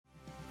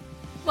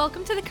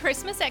Welcome to the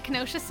Christmas at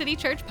Kenosha City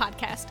Church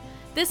podcast.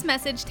 This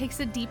message takes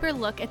a deeper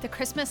look at the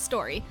Christmas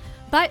story,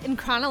 but in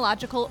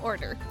chronological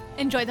order.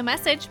 Enjoy the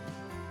message.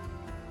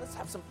 Let's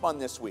have some fun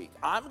this week.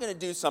 I'm going to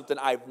do something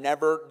I've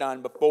never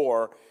done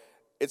before.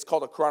 It's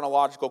called a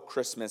chronological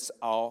Christmas.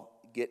 I'll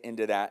get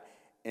into that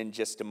in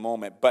just a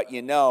moment. But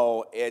you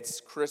know,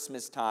 it's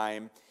Christmas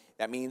time.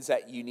 That means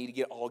that you need to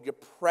get all your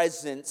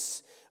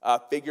presents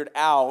figured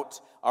out.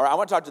 All right, I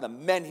want to talk to the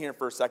men here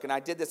for a second. I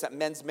did this at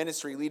men's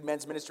ministry, lead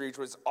men's ministry, which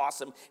was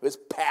awesome. It was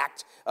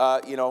packed,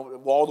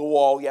 wall to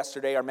wall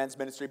yesterday, our men's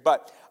ministry.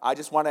 But I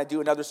just want to do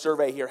another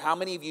survey here. How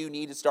many of you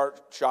need to start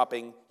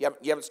shopping? You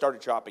haven't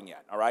started shopping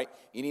yet, all right?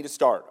 You need to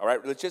start, all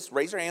right? Let's just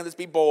raise your hand. Let's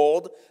be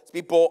bold. Let's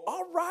be bold.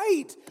 All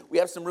right. We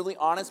have some really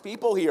honest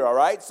people here, all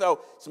right?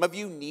 So some of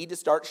you need to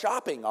start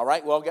shopping, all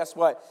right? Well, guess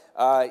what?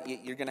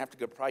 You're going to have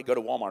to probably go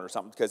to Walmart or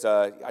something because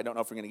I don't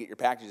know if you're going to get your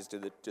packages to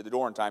the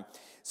door in time.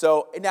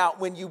 So now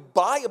when you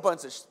buy a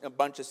bunch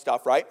of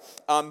stuff, right?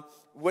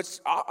 What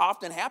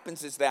often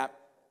happens is that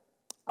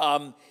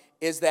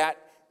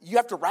you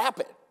have to wrap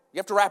it. You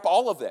have to wrap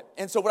all of it.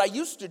 And so what I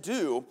used to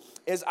do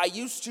is I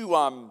used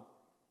to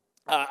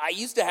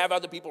have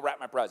other people wrap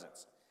my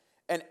presents.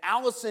 And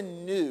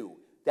Allison knew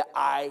that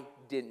I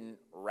didn't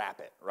wrap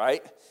it,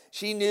 right?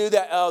 She knew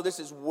that, oh, this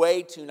is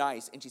way too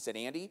nice. And she said,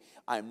 Andy,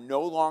 I'm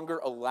no longer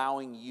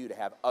allowing you to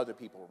have other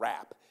people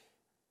wrap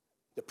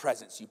the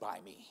presents you buy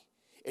me.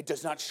 It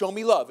does not show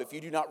me love if you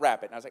do not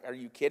wrap it. And I was like, are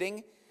you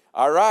kidding?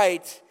 All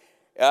right.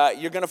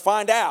 You're going to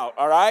find out,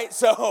 all right?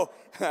 So,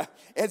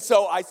 and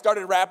so I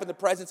started wrapping the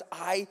presents.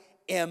 I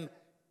am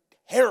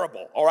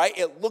terrible, all right?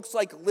 It looks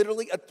like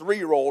literally a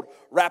 3-year-old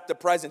wrapped the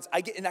presents.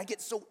 I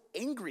get so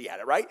angry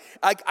at it, right?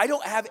 I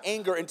don't have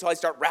anger until I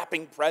start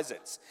wrapping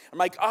presents. I'm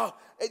like, oh,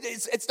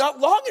 it's not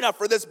long enough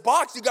for this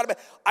box.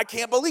 I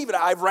can't believe it.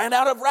 I've ran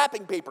out of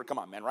wrapping paper. Come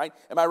on, man, right?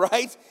 Am I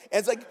right? And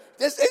it's like,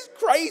 this is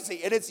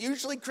crazy. And it's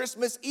usually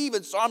Christmas Eve,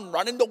 and so I'm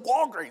running to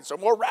Walgreens for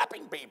more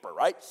wrapping paper,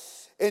 right?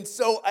 And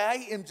so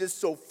I am just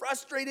so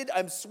frustrated.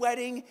 I'm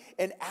sweating,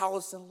 and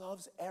Allison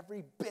loves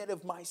every bit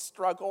of my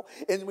struggle.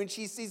 And when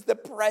she sees the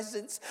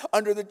presents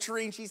under the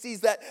tree, and she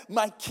sees that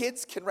my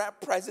kids can wrap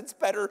presents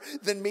better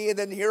than me, and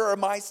then here are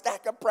my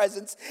stack of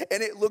presents,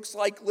 and it looks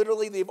like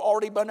literally they've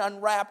already been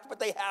unwrapped, but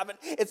they haven't.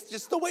 It's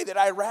just the way that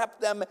I wrap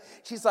them.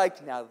 She's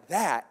like, now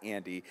that,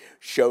 Andy,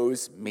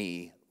 shows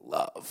me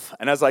love.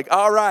 And I was like,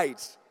 all right.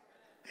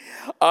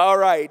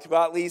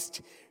 Well, at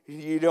least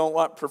you don't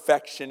want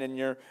perfection in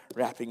your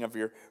wrapping of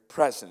your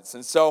presents.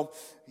 And so,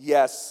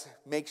 yes,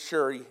 make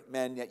sure,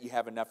 men, that you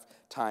have enough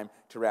time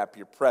to wrap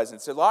your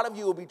presents. A lot of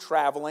you will be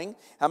traveling.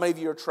 How many of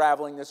you are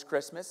traveling this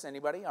Christmas?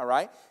 Anybody? All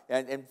right.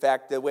 And in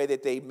fact, the way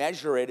that they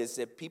measure it is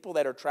that people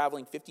that are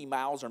traveling 50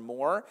 miles or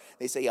more,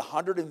 they say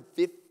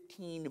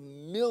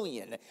 115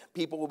 million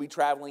people will be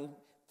traveling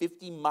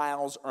 50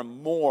 miles or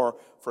more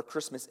for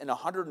Christmas, and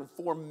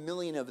 104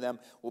 million of them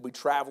will be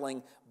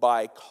traveling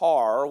by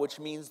car,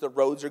 which means the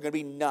roads are going to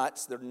be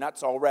nuts. They're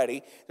nuts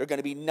already. They're going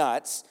to be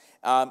nuts,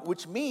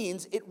 which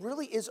means it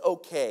really is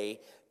okay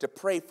to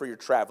pray for your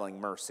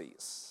traveling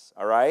mercies,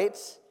 all right?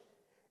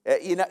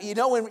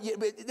 When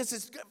this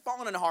is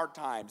falling in hard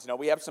times.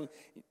 We have some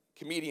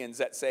comedians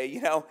that say,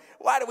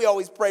 why do we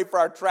always pray for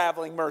our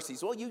traveling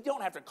mercies? Well, you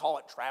don't have to call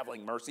it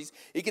traveling mercies.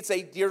 You could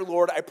say, dear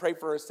Lord, I pray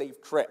for a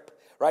safe trip.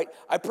 Right?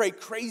 I pray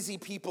crazy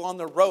people on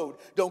the road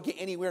don't get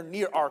anywhere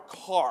near our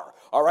car,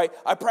 all right?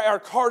 I pray our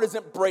car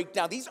doesn't break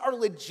down. These are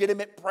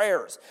legitimate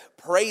prayers.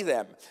 Pray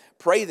them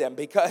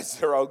because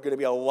there are going to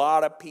be a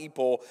lot of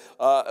people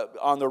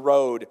on the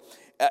road.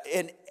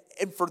 And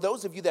for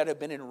those of you that have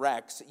been in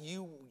wrecks,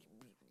 you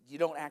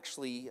don't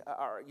actually,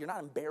 you're not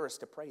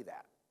embarrassed to pray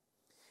that.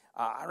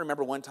 I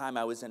remember one time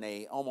I was in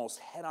a almost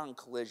head-on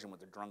collision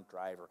with a drunk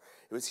driver.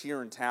 It was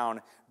here in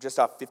town, just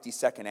off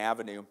 52nd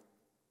Avenue.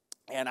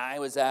 And I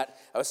was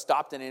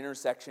stopped at an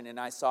intersection, and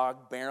I saw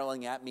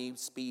barreling at me,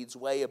 speeds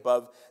way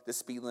above the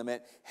speed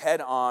limit,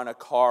 head on, a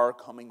car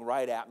coming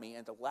right at me. And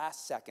at the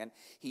last second,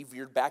 he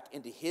veered back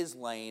into his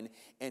lane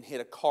and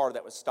hit a car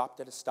that was stopped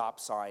at a stop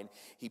sign.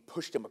 He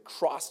pushed him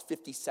across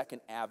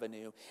 52nd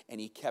Avenue, and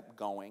he kept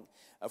going.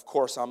 Of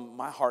course,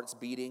 my heart's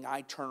beating.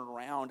 I turn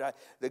around.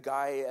 The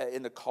guy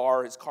in the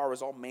car, his car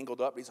was all mangled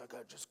up. He's like,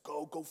 just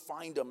go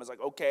find him. I was like,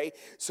 okay.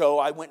 So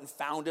I went and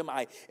found him.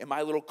 In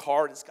my little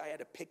car, this guy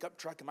had a pickup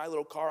truck. In my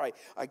little car,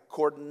 I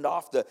cordoned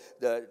off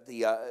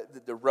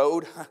the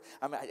road.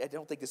 I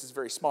don't think this is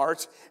very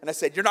smart. And I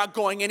said, you're not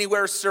going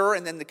anywhere, sir.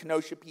 And then the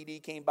Kenosha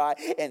PD came by,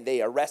 and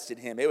they arrested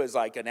him. It was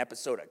like an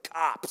episode of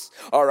Cops,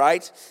 all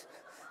right?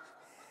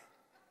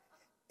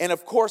 And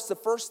of course, the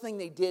first thing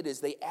they did is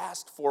they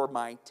asked for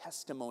my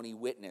testimony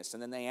witness.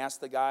 And then they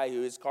asked the guy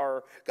whose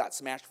car got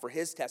smashed for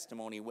his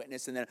testimony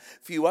witness, and then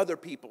a few other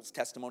people's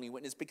testimony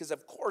witness. Because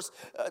of course,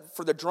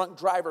 for the drunk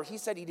driver, he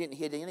said he didn't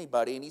hit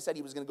anybody, and he said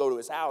he was going to go to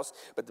his house,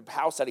 but the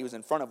house that he was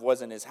in front of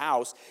wasn't his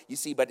house, you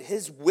see. But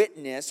his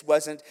witness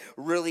wasn't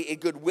really a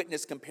good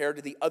witness compared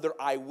to the other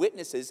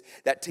eyewitnesses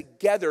that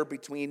together,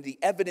 between the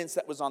evidence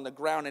that was on the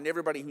ground and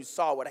everybody who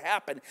saw what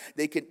happened,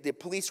 the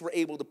police were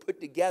able to put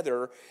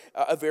together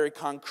a very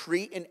concrete and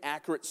create an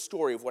accurate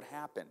story of what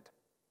happened.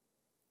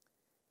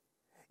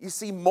 You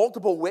see,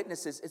 multiple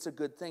witnesses, it's a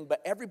good thing,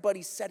 but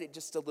everybody said it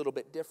just a little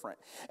bit different.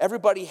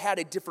 Everybody had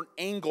a different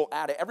angle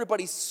at it.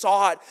 Everybody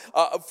saw it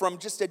from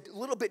just a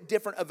little bit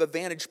different of a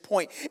vantage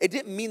point. It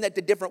didn't mean that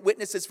the different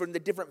witnesses from the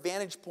different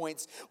vantage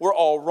points were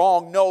all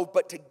wrong. No,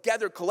 but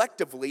together,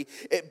 collectively,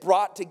 it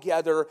brought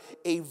together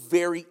a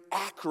very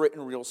accurate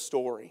and real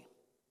story.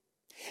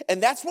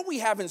 And that's what we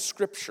have in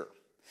Scripture.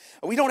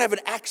 We don't have an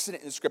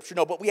accident in Scripture,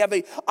 no, but we have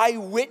an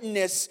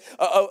eyewitness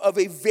of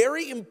a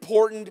very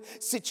important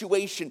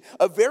situation,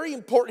 a very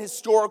important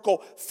historical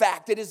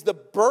fact. It is the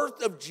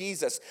birth of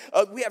Jesus.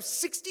 We have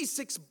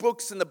 66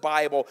 books in the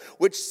Bible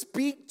which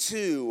speak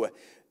to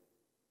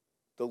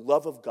the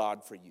love of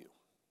God for you.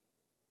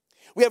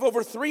 We have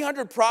over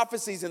 300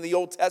 prophecies in the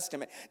Old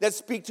Testament that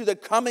speak to the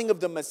coming of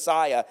the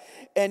Messiah.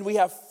 And we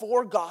have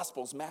 4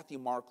 Gospels, Matthew,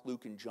 Mark,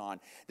 Luke, and John,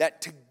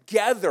 that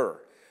together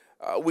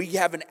we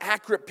have an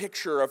accurate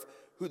picture of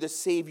who the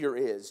Savior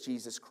is,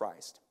 Jesus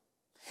Christ.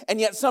 And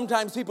yet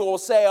sometimes people will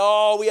say,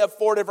 oh, we have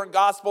 4 different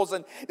Gospels,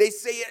 and they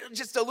say it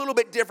just a little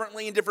bit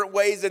differently in different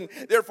ways, and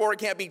therefore it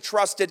can't be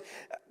trusted.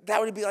 That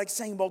would be like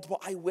saying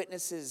multiple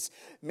eyewitnesses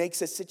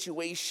makes a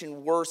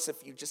situation worse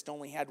if you just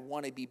only had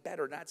one, it'd be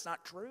better. That's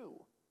not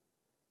true.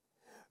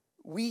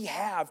 We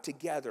have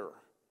together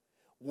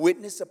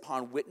witness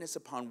upon witness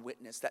upon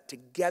witness, that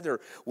together,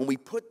 when we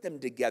put them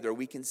together,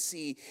 we can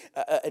see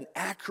an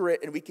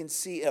accurate and we can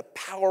see a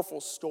powerful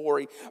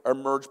story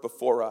emerge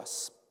before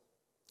us.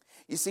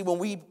 You see, when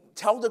we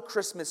tell the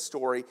Christmas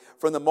story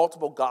from the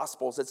multiple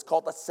Gospels, it's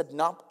called a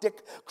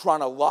synoptic,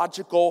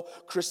 chronological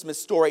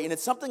Christmas story. And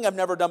it's something I've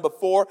never done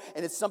before,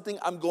 and it's something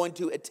I'm going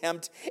to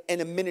attempt in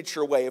a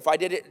miniature way. If I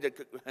did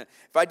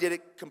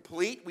it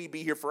complete, we'd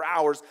be here for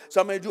hours. So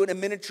I'm going to do it in a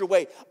miniature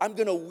way. I'm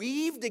going to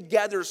weave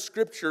together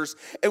scriptures,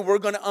 and we're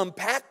going to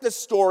unpack the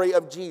story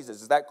of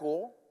Jesus. Is that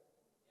cool?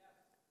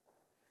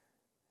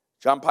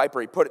 John Piper,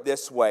 he put it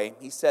this way.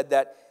 He said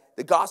that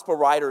the gospel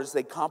writers,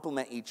 they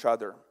complement each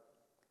other.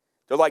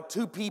 They're like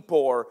 2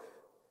 people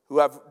who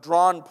have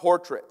drawn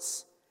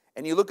portraits.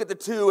 And you look at the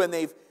 2 and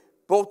they've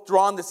both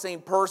drawn the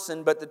same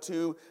person, but the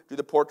 2 drew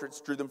the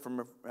portraits, drew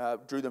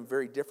them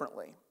very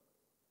differently.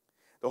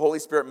 The Holy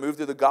Spirit moved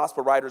through the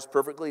gospel writers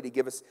perfectly to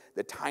give us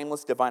the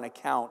timeless divine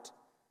account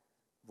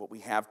of what we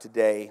have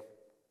today.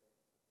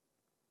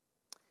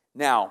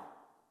 Now,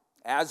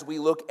 as we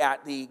look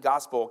at the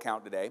gospel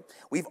account today,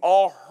 we've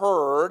all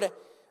heard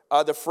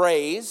the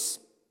phrase,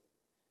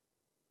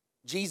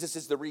 Jesus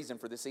is the reason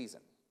for the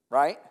season.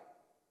 Right?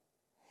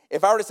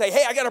 If I were to say,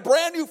 hey, I got a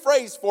brand new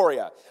phrase for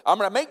you. I'm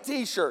going to make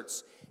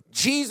t-shirts.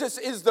 Jesus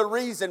is the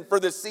reason for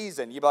the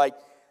season. You'd be like,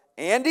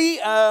 Andy,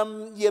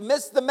 you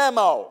missed the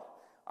memo.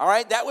 All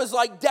right? That was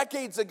like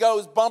decades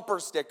ago's bumper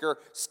sticker.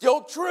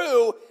 Still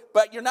true,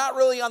 but you're not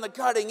really on the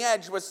cutting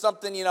edge with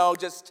something,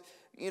 just,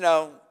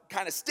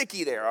 kind of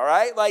sticky there. All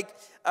right?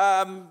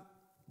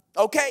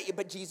 Okay,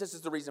 but Jesus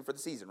is the reason for the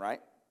season,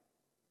 right?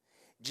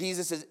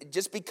 Jesus is,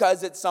 just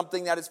because it's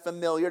something that is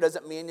familiar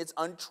doesn't mean it's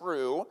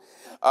untrue.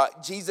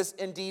 Jesus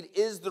indeed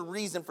is the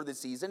reason for the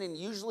season, and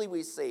usually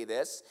we say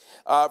this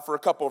for a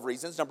couple of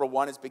reasons. Number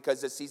one is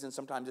because this season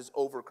sometimes is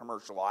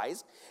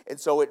over-commercialized, and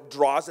so it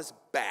draws us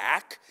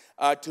back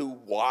to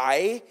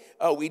why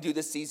we do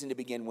this season to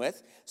begin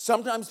with.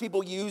 Sometimes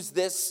people use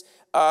this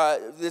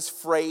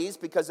phrase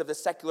because of the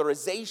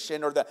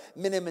secularization or the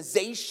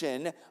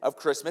minimization of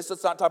Christmas.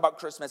 Let's not talk about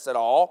Christmas at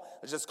all.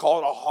 Let's just call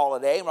it a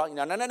holiday.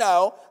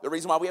 No. The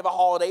reason why we have a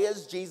holiday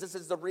is Jesus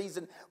is the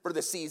reason for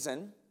the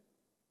season.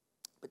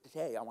 But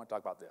today I want to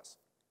talk about this.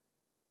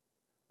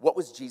 What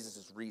was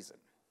Jesus' reason?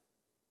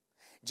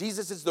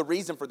 Jesus is the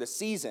reason for the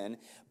season,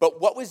 but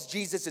what was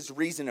Jesus'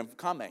 reason of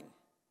coming?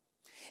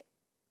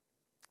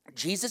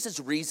 Jesus'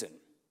 reason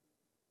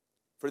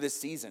for this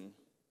season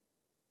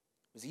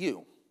was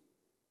you.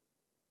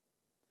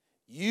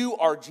 You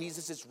are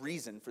Jesus'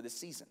 reason for this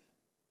season.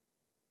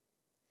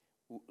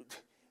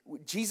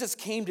 Jesus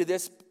came to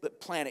this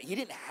planet. He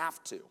didn't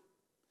have to.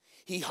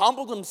 He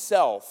humbled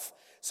himself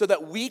so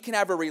that we can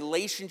have a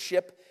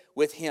relationship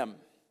with him.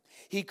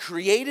 He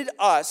created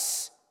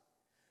us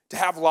to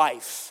have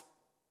life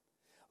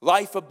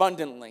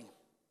abundantly.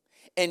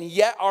 And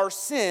yet our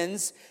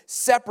sins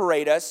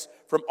separate us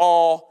from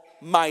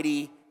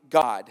Almighty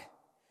God.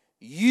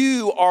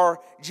 You are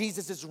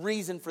Jesus'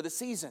 reason for the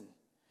season.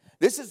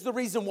 This is the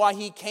reason why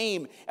he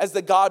came as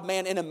the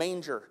God-man in a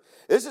manger.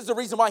 This is the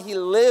reason why he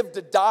lived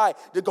to die,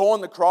 to go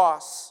on the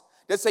cross,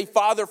 to say,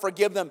 Father,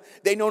 forgive them.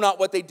 They know not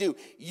what they do.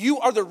 You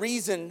are the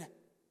reason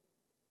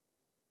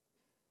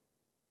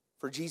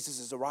for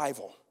Jesus'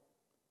 arrival.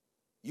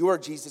 You are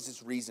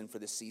Jesus' reason for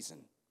this season.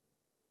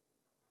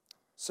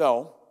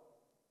 So,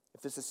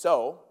 if this is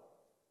so,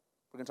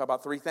 we're going to talk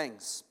about 3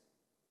 things.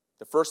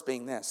 The first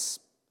being this: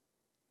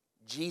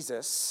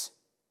 Jesus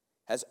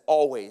has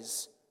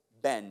always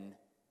been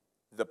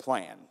the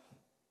plan.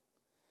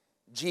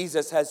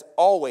 Jesus has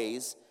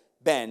always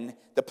been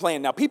the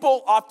plan. Now,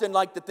 people often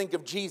like to think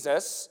of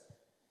Jesus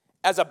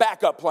as a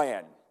backup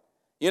plan.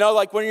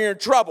 Like when you're in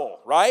trouble,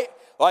 right?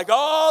 Like,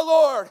 oh,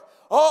 Lord,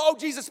 oh,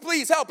 Jesus,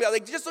 please help. Yeah,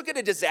 like, just look at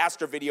a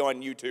disaster video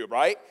on YouTube,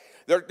 right?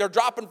 They're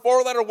dropping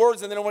 4-letter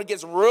words, and then when it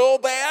gets real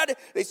bad,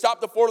 they stop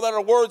the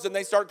 4-letter words, and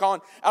they start calling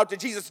out to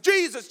Jesus,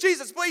 Jesus,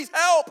 Jesus, please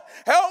help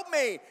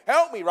me,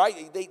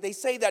 right? They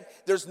say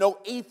that there's no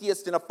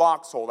atheist in a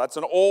foxhole. That's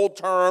an old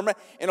term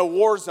in a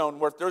war zone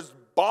where if there's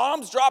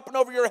bombs dropping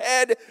over your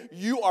head,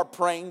 you are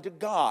praying to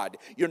God.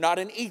 You're not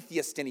an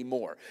atheist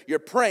anymore. You're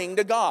praying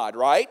to God,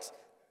 right?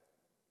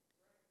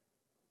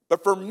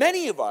 But for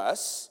many of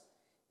us,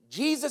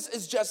 Jesus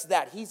is just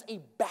that. He's a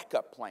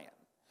backup plan.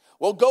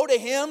 We'll go to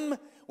him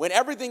when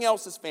everything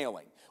else is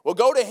failing. We'll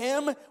go to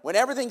him when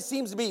everything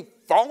seems to be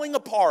falling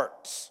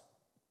apart.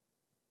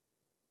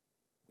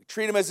 We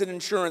treat him as an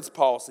insurance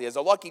policy, as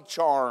a lucky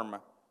charm.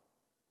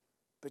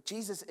 But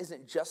Jesus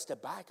isn't just a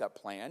backup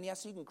plan.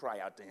 Yes, you can cry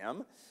out to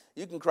him.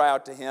 You can cry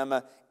out to him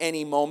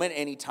any moment,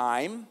 any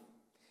time.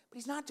 But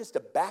he's not just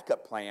a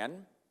backup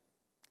plan.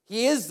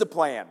 He is the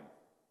plan.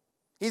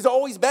 He's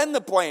always been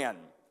the plan.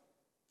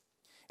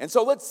 And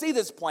so let's see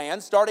this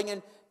plan starting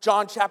in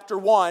John chapter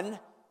 1,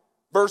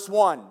 verse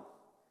 1.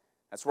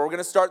 That's where we're going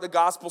to start the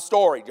gospel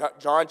story.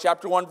 John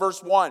chapter 1,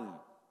 verse 1.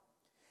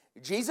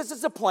 Jesus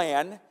is a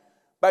plan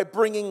by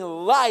bringing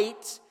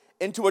light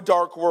into a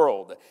dark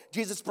world.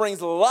 Jesus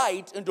brings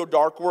light into a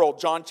dark world.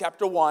 John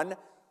chapter 1,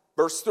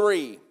 verse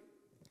 3.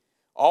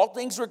 All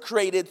things were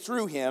created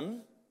through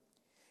him,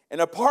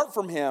 and apart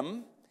from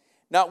him,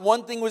 not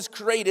one thing was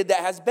created that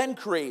has been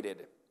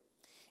created.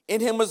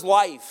 In him was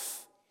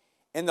life,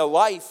 and the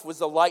life was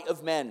the light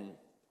of men.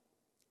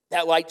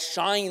 That light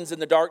shines in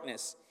the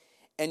darkness,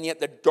 and yet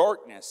the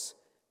darkness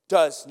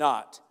does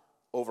not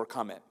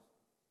overcome it.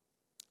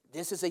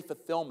 This is a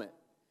fulfillment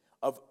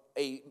of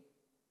a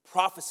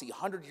prophecy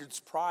 100 years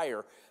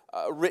prior,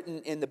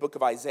 written in the book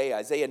of Isaiah,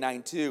 Isaiah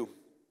 9:2.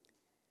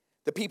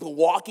 The people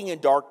walking in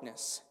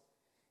darkness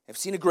have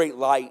seen a great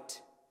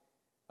light.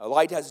 A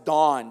light has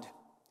dawned,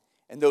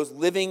 and those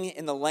living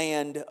in the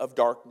land of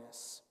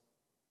darkness.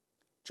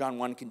 John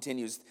 1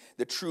 continues,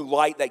 the true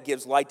light that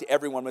gives light to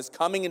everyone was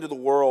coming into the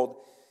world.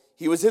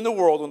 He was in the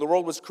world when the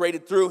world was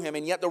created through him,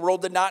 and yet the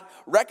world did not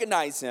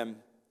recognize him.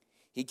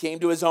 He came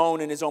to his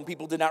own, and his own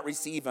people did not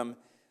receive him.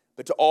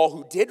 But to all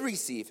who did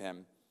receive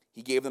him,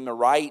 he gave them the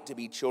right to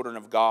be children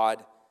of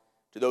God,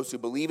 to those who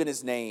believe in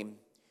his name,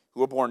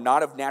 who were born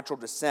not of natural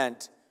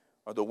descent,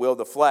 or the will of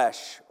the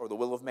flesh, or the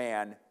will of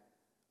man,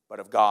 but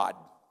of God.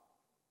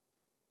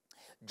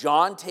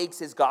 John takes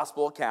his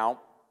gospel account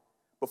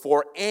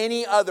before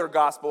any other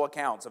gospel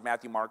accounts of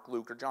Matthew, Mark,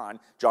 Luke, or John.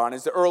 John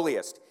is the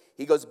earliest.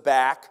 He goes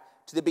back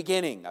to the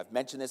beginning. I've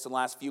mentioned this in the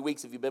last few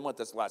weeks, if you've been with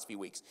us the last few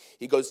weeks.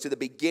 He goes to the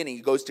beginning.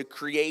 He goes to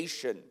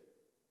creation,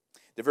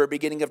 the very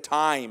beginning of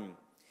time.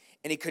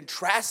 And he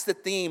contrasts the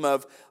theme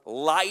of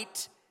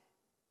light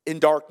and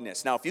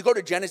darkness. Now, if you go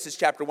to Genesis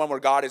chapter 1, where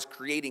God is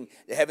creating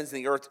the heavens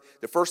and the earth,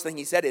 the first thing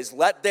he said is,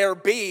 let there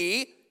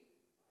be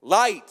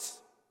light.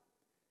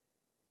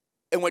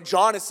 And what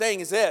John is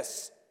saying is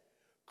this: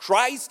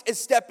 Christ is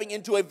stepping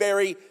into a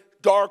very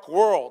dark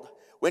world.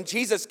 When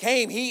Jesus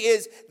came, he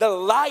is the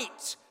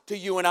light to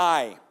you and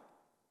I.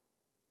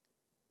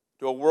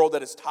 To a world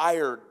that is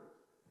tired,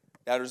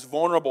 that is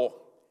vulnerable,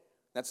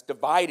 that's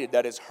divided,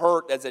 that is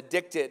hurt, that's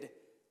addicted,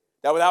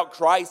 that without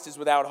Christ is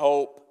without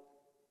hope.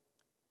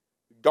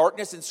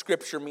 Darkness in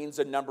Scripture means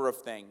a number of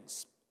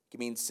things. It can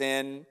mean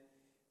sin,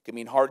 it can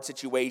mean hard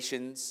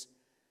situations,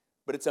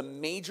 but it's a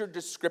major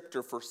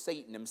descriptor for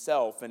Satan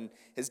himself and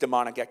his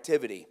demonic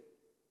activity.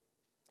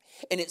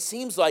 And it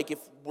seems like, if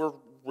we're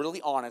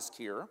really honest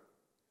here,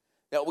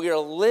 that we are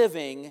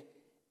living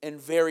in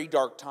very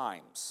dark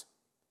times.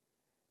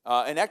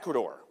 In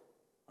Ecuador,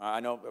 I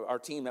know our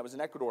team that was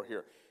in Ecuador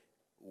here,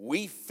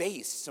 we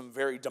faced some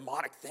very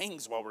demonic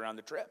things while we were on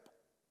the trip.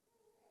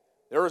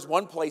 There was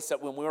one place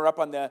that when we were up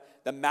on the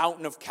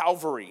mountain of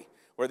Calvary,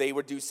 where they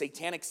would do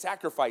satanic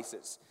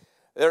sacrifices,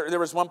 there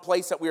was one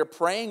place that we were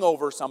praying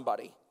over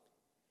somebody,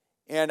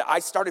 and I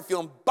started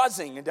feeling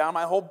buzzing down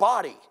my whole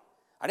body.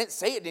 I didn't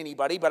say it to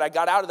anybody, but I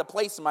got out of the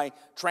place, and my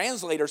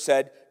translator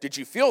said, did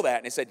you feel that?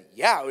 And I said,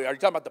 yeah. Are you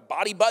talking about the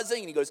body buzzing?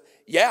 And he goes,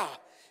 yeah.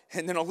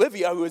 And then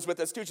Olivia, who was with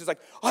us too, she's like,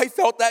 I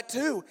felt that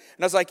too.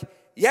 And I was like,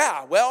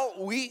 yeah, well,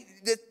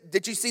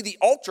 did you see the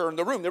altar in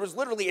the room? There was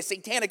literally a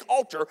satanic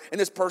altar in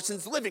this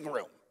person's living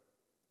room.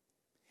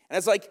 And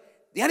it's like,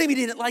 the enemy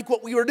didn't like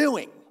what we were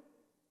doing.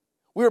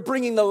 We were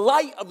bringing the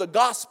light of the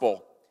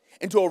gospel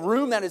into a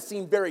room that has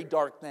seen very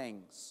dark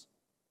things.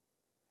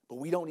 But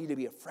we don't need to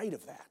be afraid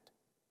of that,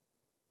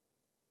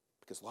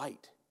 because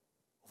light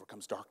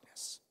overcomes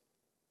darkness.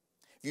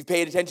 If you've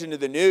paid attention to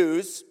the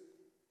news,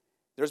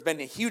 there's been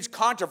a huge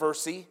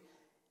controversy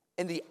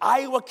in the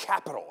Iowa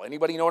Capitol.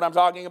 Anybody know what I'm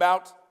talking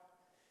about?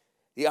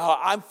 Yeah,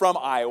 I'm from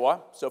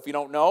Iowa, so if you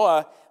don't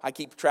know, I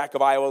keep track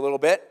of Iowa a little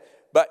bit.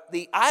 But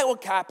the Iowa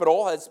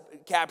Capitol has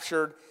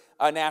captured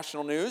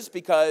national news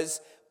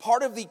because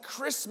part of the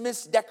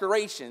Christmas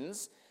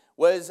decorations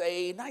was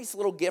a nice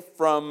little gift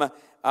from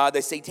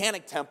the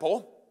Satanic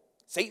Temple,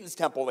 Satan's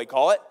Temple they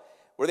call it,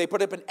 where they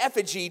put up an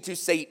effigy to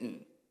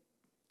Satan.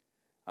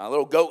 A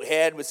little goat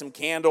head with some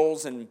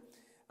candles and,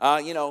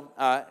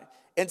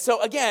 and And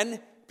so again,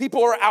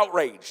 people are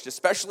outraged,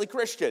 especially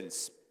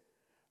Christians.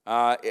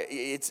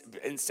 It's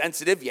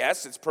insensitive,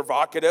 yes. It's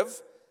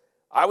provocative.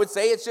 I would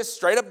say it's just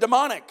straight up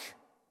demonic.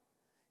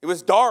 It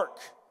was dark.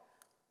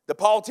 The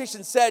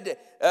politicians said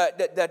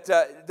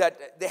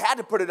that they had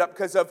to put it up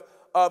because of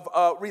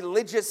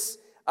religious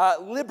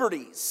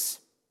liberties.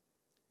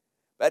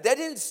 But that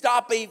didn't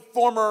stop a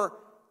former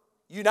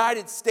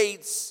United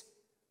States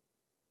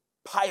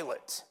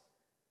pilot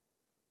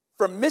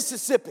from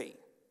Mississippi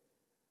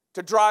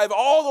to drive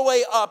all the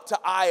way up to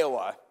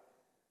Iowa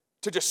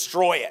to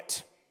destroy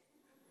it.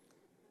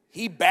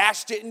 He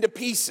bashed it into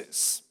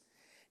pieces.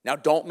 Now,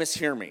 don't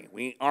mishear me.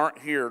 We aren't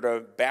here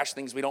to bash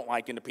things we don't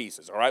like into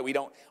pieces, all right?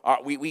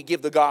 We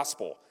give the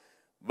gospel.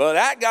 But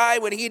that guy,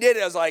 when he did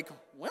it, I was like,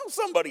 well,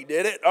 somebody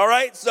did it, all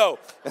right? So,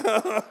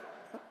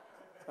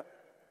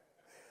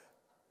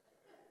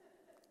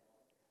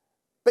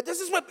 but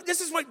this is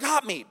what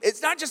got me.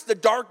 It's not just the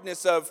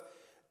darkness of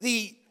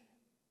the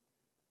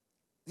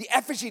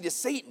effigy to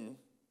Satan.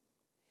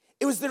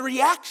 It was the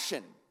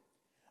reaction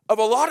of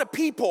a lot of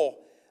people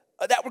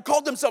that would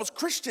call themselves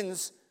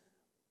Christians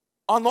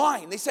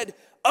online. They said,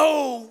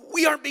 oh,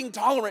 we aren't being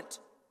tolerant.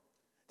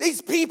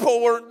 These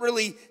people weren't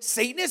really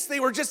Satanists. They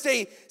were just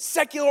a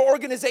secular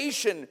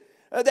organization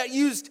that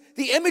used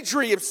the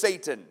imagery of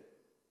Satan.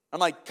 I'm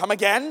like, come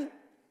again?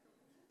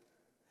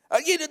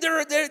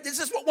 This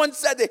is what one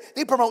said.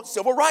 They promote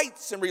civil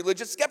rights and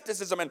religious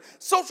skepticism and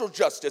social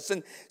justice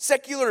and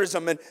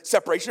secularism and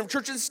separation of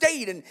church and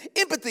state and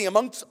empathy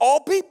amongst all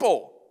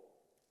people.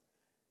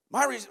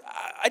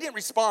 I didn't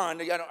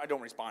respond. I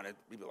don't respond to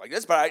people like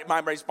this, but my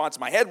response in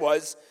my head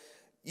was,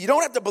 you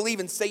don't have to believe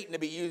in Satan to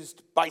be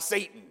used by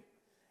Satan.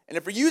 And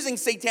if you're using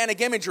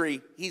satanic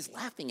imagery, he's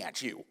laughing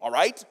at you, all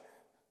right?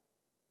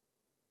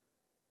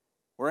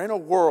 We're in a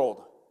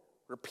world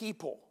where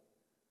people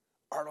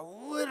are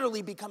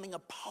literally becoming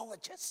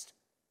apologists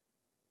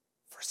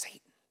for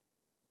Satan.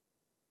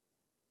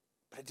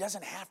 But it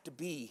doesn't have to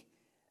be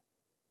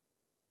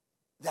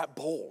that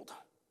bold.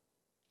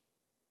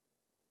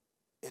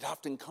 It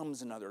often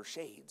comes in other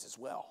shades as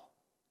well.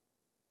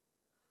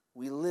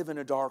 We live in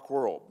a dark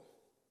world.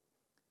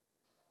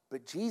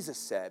 But Jesus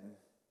said,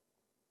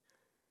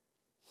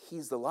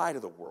 he's the light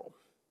of the world.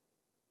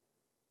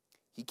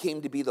 He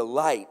came to be the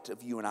light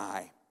of you and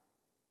I.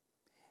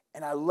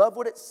 And I love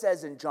what it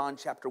says in John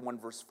chapter 1,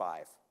 verse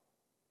 5.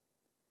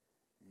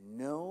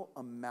 No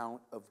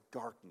amount of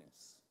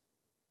darkness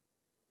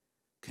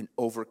can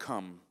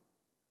overcome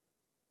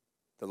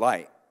the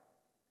light.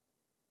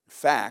 In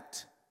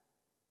fact,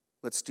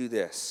 let's do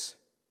this.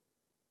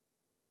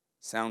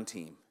 Sound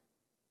team,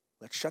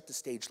 let's shut the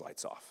stage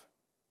lights off.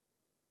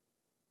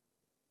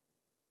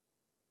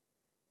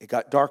 It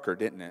got darker,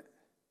 didn't it?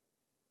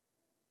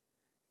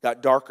 It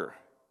got darker.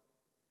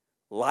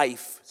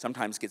 Life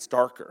sometimes gets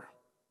darker.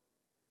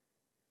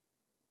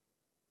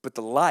 But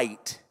the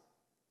light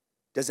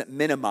doesn't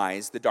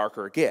minimize the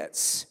darker it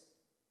gets.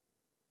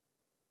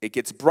 It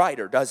gets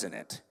brighter, doesn't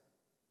it?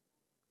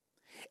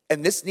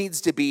 And this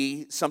needs to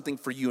be something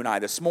for you and I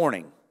this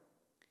morning.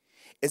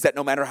 Is that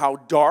no matter how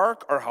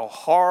dark or how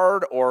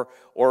hard or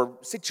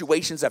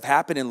situations have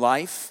happened in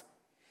life,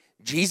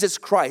 Jesus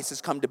Christ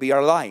has come to be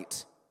our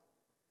light.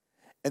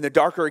 And the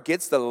darker it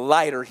gets, the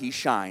lighter he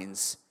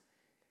shines.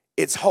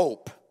 It's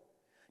hope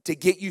to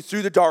get you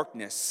through the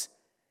darkness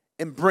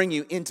and bring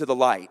you into the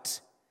light.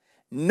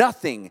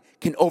 Nothing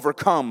can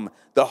overcome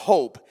the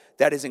hope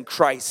that is in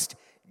Christ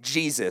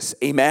Jesus.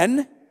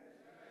 Amen?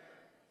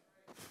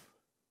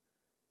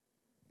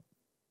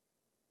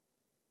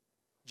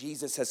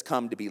 Jesus has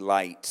come to be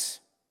light,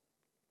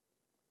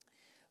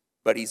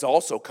 but he's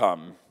also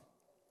come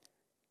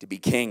to be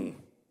king.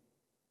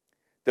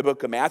 The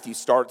book of Matthew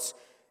starts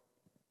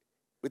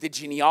with a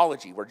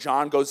genealogy, where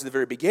John goes to the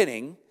very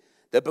beginning.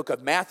 The book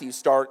of Matthew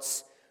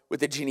starts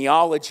with the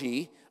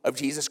genealogy of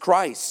Jesus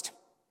Christ.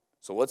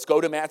 So let's go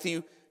to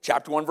Matthew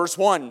chapter 1, verse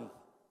 1.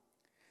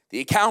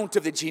 The account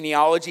of the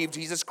genealogy of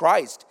Jesus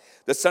Christ,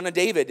 the son of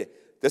David,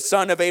 the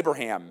son of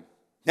Abraham.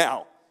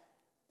 Now,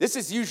 this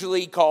is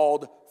usually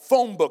called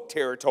phone book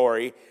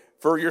territory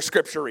for your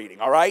scripture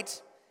reading, all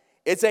right?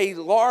 It's a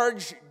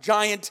large,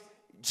 giant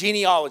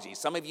genealogy.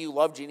 Some of you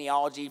love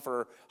genealogy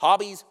for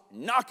hobbies.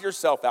 Knock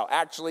yourself out.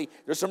 Actually,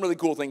 there's some really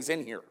cool things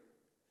in here.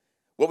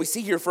 What we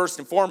see here first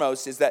and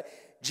foremost is that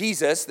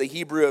Jesus, the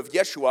Hebrew of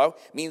Yeshua,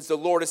 means the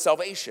Lord of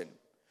salvation.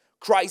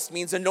 Christ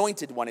means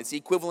anointed one. It's the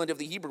equivalent of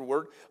the Hebrew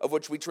word of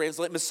which we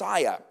translate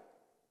Messiah.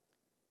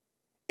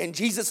 And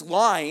Jesus'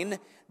 line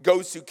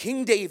goes to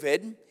King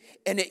David,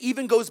 and it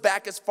even goes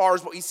back as far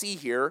as what we see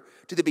here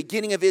to the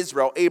beginning of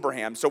Israel,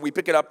 Abraham. So we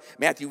pick it up,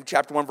 Matthew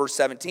chapter 1, verse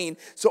 17.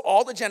 So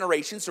all the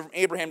generations from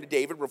Abraham to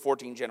David were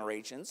 14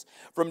 generations.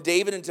 From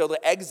David until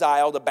the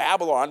exile to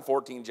Babylon,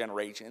 14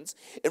 generations.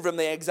 And from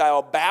the exile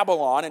of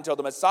Babylon until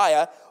the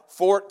Messiah,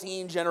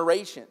 14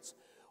 generations.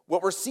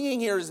 What we're seeing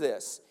here is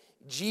this.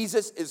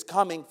 Jesus is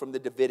coming from the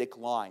Davidic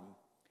line.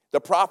 The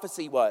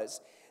prophecy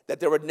was that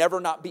there would never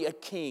not be a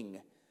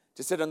king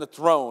to sit on the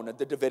throne of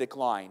the Davidic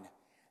line.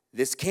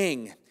 This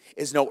king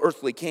is no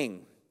earthly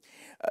king.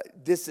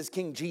 This is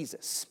King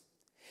Jesus.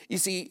 You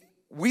see,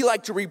 we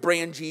like to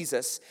rebrand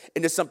Jesus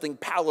into something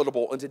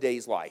palatable in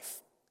today's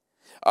life.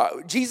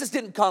 Jesus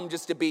didn't come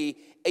just to be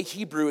a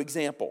Hebrew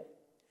example.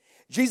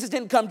 Jesus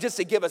didn't come just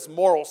to give us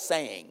moral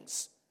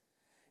sayings.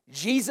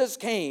 Jesus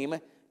came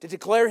to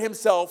declare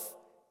himself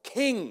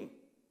king,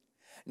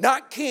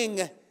 not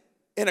king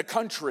in a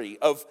country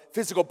of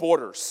physical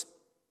borders.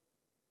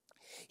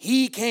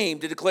 He came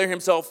to declare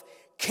himself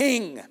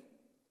king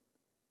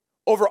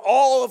over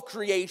all of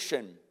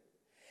creation,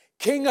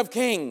 King of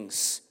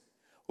kings,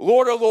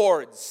 Lord of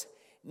lords,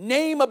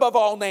 name above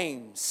all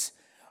names,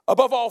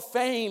 above all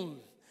fame,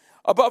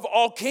 above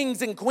all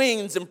kings and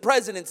queens and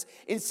presidents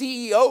and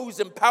CEOs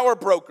and power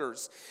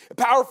brokers,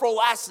 powerful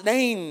last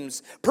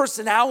names,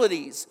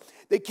 personalities.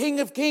 The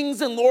King of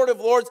kings and Lord of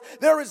lords,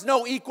 there is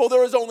no equal,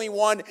 there is only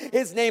one.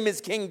 His name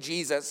is King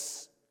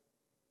Jesus.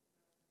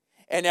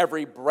 And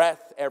every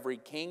breath, every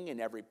king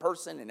and every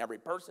person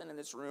in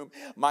this room,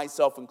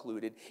 myself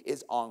included,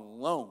 is on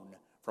loan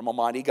from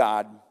Almighty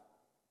God.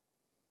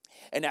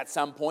 And at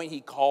some point, he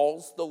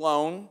calls the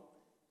loan.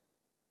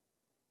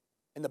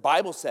 And the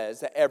Bible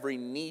says that every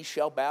knee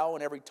shall bow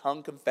and every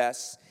tongue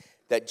confess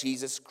that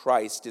Jesus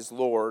Christ is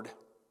Lord.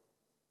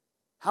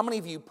 How many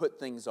of you put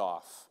things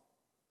off,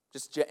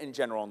 just in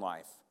general in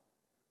life?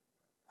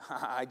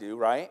 I do,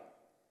 right?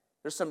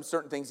 There's some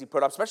certain things you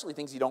put off, especially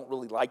things you don't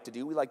really like to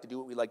do. We like to do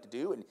what we like to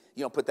do, and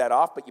you don't put that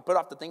off, but you put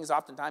off the things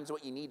oftentimes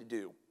what you need to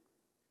do.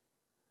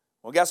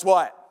 Well, guess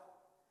what?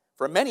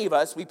 For many of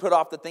us, we put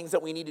off the things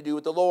that we need to do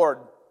with the Lord.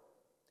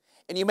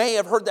 And you may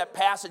have heard that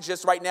passage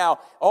just right now.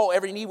 Oh,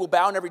 every knee will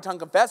bow and every tongue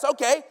confess.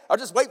 Okay, I'll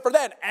just wait for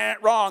that.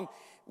 Wrong.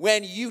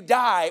 When you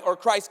die or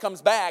Christ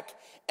comes back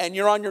and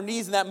you're on your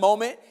knees in that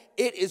moment,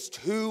 it is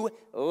too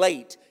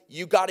late.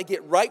 You got to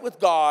get right with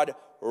God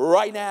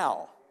right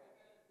now.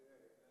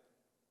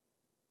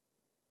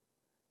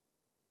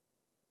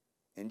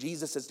 And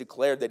Jesus has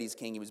declared that he's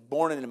king. He was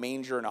born in a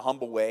manger in a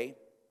humble way,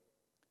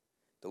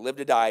 to live,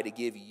 to die, to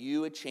give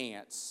you a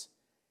chance,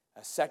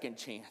 a second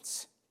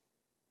chance,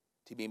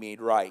 to be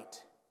made right,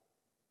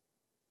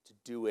 to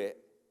do it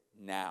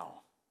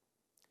now.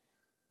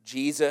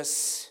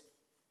 Jesus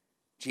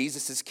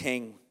is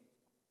king.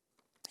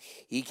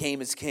 He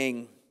came as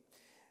king.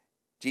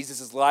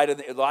 Jesus is light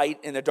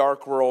in a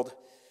dark world,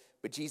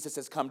 but Jesus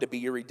has come to be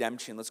your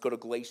redemption. Let's go to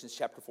Galatians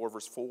chapter 4,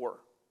 verse 4.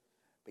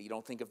 But you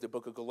don't think of the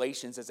book of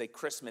Galatians as a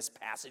Christmas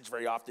passage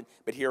very often,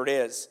 but here it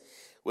is.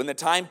 When the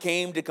time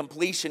came to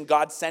completion,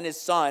 God sent his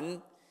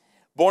son,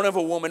 born of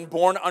a woman,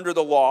 born under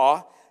the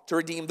law, to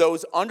redeem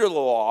those under the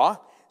law,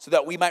 so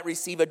that we might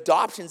receive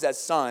adoptions as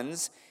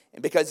sons.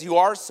 And because you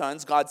are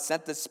sons, God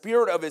sent the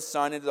Spirit of his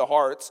Son into the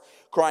hearts,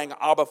 crying,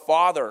 Abba,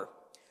 Father.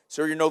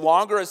 So you're no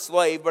longer a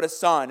slave, but a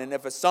son. And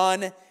if a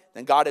son,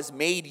 then God has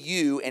made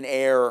you an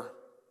heir.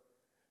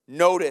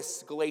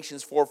 Notice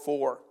Galatians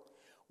 4:4.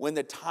 When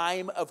the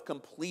time of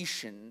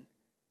completion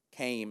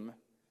came,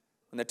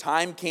 when the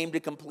time came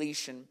to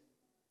completion,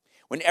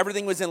 when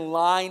everything was in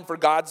line for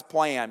God's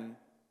plan,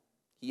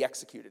 he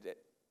executed it.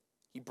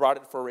 He brought it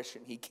to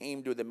fruition. He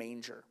came to the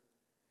manger.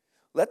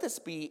 Let this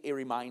be a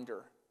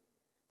reminder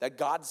that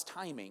God's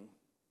timing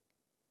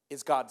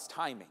is God's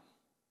timing.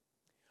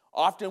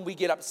 Often we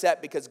get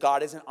upset because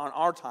God isn't on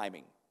our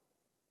timing,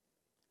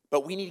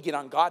 but we need to get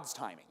on God's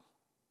timing.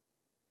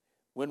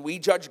 When we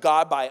judge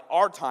God by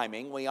our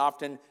timing, we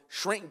often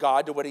shrink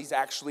God to what he's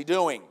actually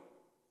doing.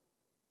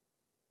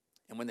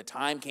 And when the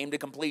time came to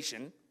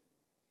completion,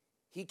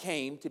 he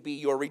came to be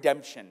your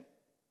redemption.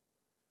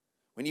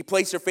 When you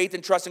place your faith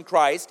and trust in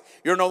Christ,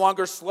 you're no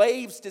longer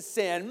slaves to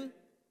sin,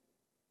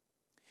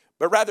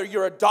 but rather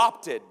you're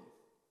adopted.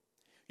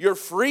 You're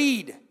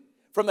freed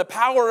from the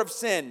power of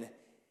sin,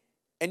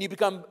 and you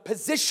become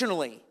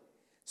positionally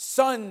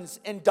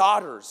sons and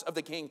daughters of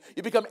the King.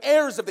 You become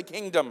heirs of the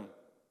kingdom.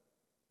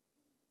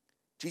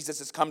 Jesus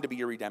has come to be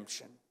your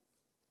redemption.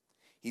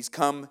 He's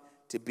come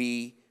to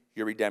be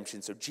your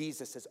redemption. So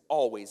Jesus has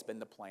always been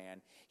the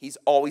plan. He's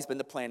always been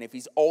the plan. If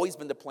he's always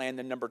been the plan,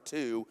 then number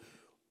two,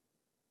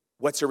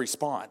 what's your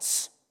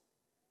response?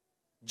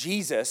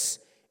 Jesus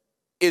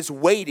is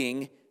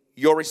waiting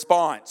your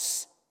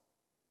response.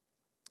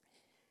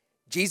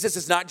 Jesus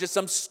is not just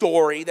some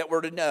story that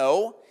we're to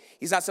know.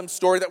 He's not some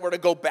story that we're to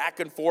go back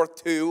and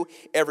forth to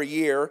every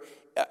year.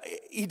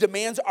 He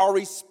demands our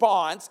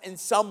response in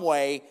some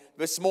way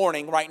this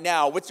morning, right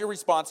now. What's your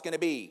response going to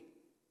be?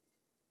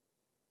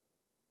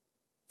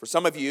 For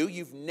some of you,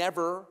 you've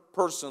never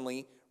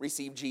personally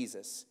received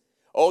Jesus.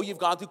 Oh, you've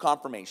gone through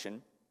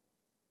confirmation.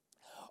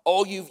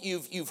 Oh,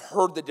 you've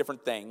heard the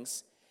different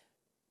things,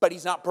 but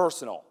he's not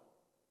personal.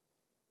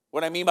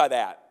 What I mean by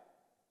that,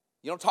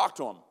 you don't talk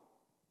to him.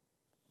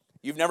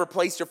 You've never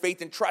placed your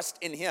faith and trust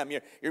in him.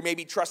 You're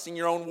maybe trusting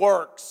your own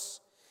works.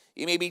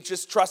 You may be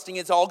just trusting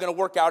it's all going to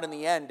work out in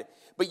the end,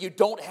 but you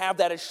don't have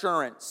that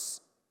assurance.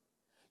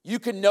 You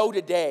can know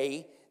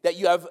today that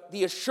you have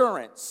the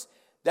assurance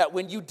that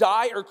when you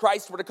die or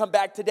Christ were to come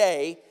back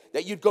today,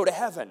 that you'd go to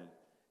heaven.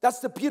 That's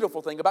the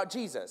beautiful thing about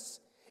Jesus,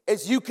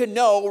 is you can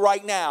know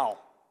right now.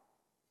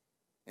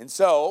 And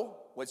so,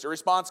 what's your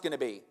response going to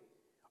be?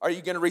 Are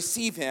you going to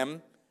receive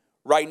him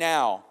right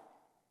now?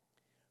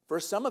 For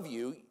some of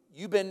you,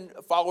 you've been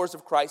followers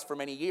of Christ for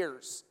many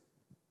years,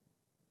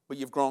 but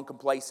you've grown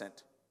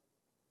complacent.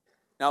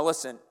 Now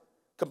listen,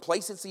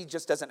 complacency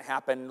just doesn't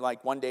happen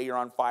like one day you're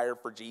on fire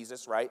for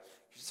Jesus, right?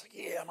 You're just like,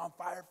 yeah, I'm on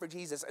fire for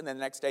Jesus. And then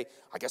the next day,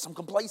 I guess I'm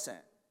complacent.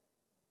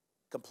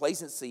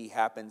 Complacency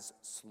happens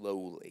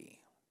slowly.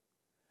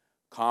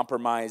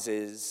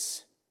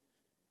 Compromises,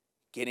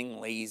 getting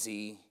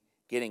lazy,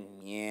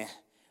 getting meh,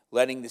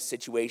 letting the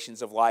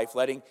situations of life,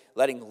 letting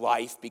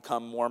life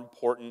become more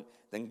important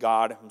than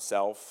God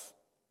himself.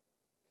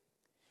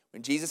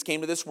 When Jesus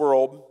came to this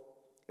world,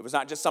 it was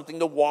not just something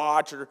to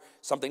watch or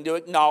something to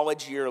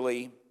acknowledge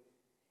yearly.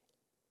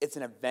 It's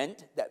an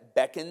event that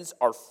beckons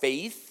our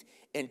faith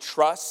and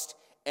trust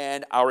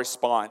and our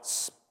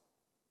response.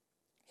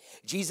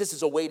 Jesus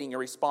is awaiting a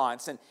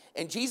response.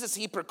 And Jesus,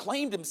 he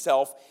proclaimed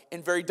himself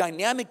in very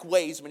dynamic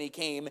ways when he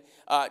came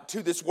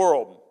to this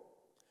world.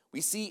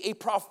 We see a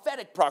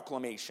prophetic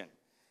proclamation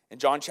in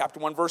John chapter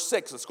 1, verse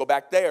 6. Let's go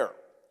back there.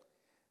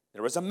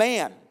 There was a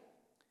man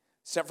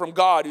sent from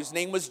God whose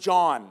name was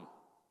John.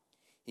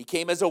 He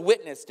came as a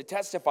witness to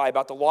testify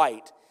about the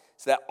light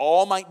so that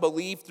all might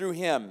believe through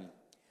him.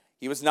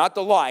 He was not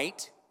the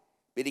light,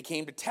 but he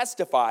came to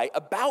testify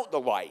about the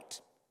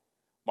light.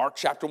 Mark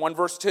chapter 1,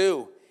 verse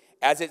 2.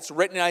 As it's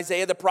written in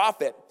Isaiah the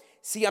prophet,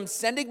 see, I'm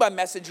sending my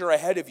messenger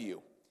ahead of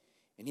you,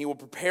 and he will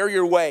prepare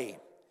your way.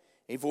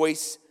 A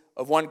voice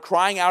of one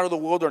crying out of the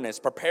wilderness,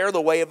 prepare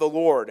the way of the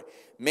Lord,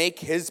 make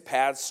his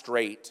paths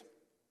straight.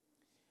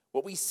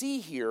 What we see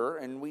here,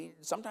 and we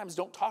sometimes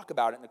don't talk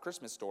about it in the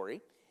Christmas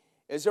story,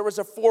 is there was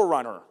a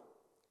forerunner.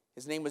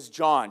 His name was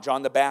John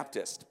the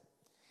Baptist.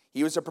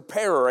 He was a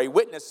preparer, a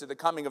witness to the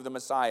coming of the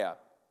Messiah.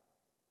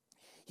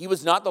 He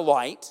was not the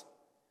light,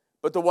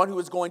 but the one who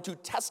was going to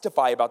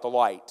testify about the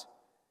light.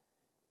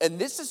 And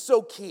this is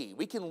so key.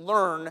 We can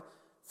learn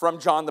from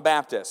John the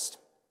Baptist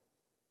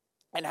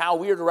and how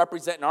we are to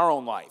represent in our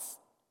own life.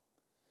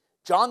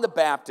 John the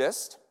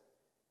Baptist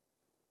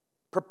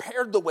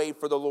prepared the way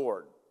for the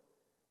Lord,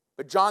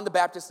 but John the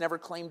Baptist never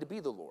claimed to be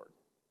the Lord.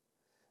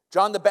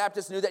 John the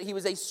Baptist knew that he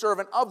was a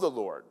servant of the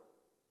Lord.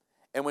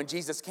 And when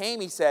Jesus came,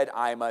 he said,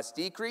 I must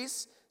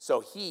decrease, so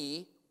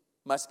he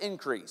must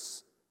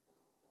increase.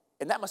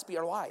 And that must be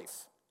our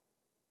life.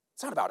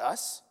 It's not about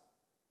us.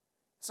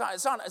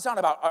 It's not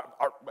about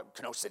our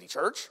Kenosha City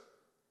Church.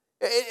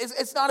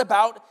 It's not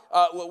about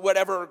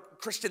whatever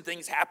Christian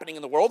things happening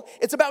in the world.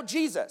 It's about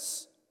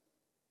Jesus.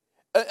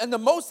 And the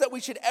most that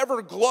we should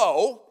ever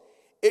glow,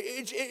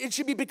 it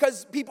should be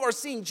because people are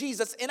seeing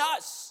Jesus in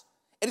us.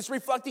 And it's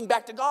reflecting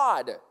back to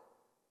God.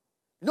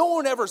 No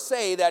one ever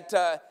say that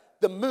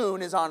the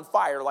moon is on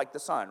fire like the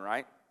sun,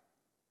 right?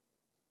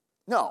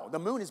 No, the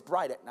moon is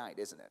bright at night,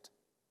 isn't it?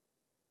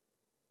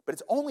 But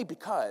it's only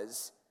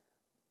because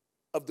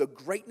of the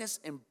greatness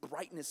and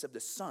brightness of the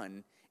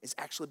sun is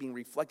actually being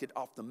reflected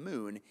off the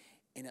moon,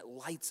 and it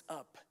lights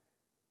up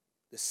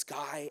the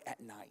sky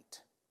at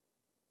night.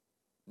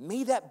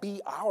 May that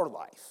be our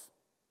life,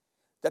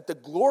 that the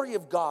glory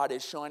of God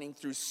is shining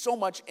through so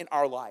much in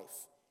our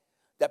life,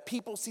 that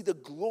people see the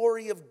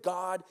glory of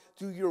God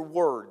through your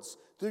words,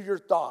 through your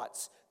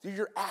thoughts, through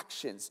your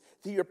actions,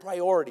 through your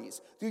priorities,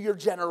 through your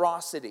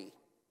generosity.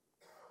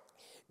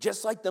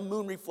 Just like the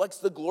moon reflects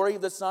the glory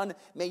of the sun,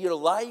 may your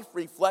life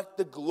reflect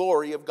the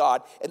glory of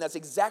God. And that's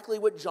exactly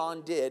what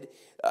John did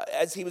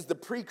as he was the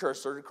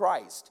precursor to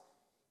Christ.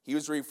 He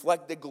was to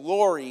reflect the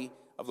glory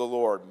of the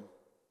Lord.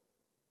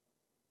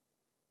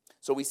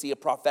 So we see a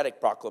prophetic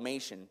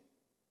proclamation.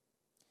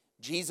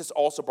 Jesus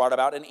also brought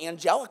about an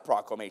angelic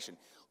proclamation.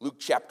 Luke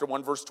chapter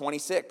 1, verse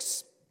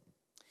 26.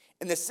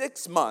 In the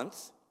 6th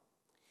month,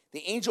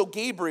 the angel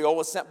Gabriel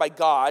was sent by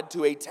God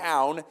to a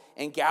town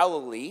in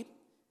Galilee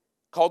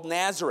called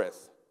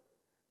Nazareth,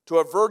 to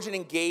a virgin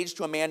engaged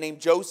to a man named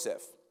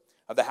Joseph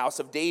of the house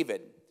of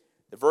David.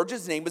 The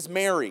virgin's name was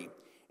Mary,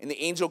 and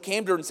the angel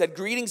came to her and said,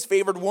 Greetings,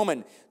 favored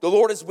woman, the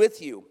Lord is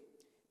with you.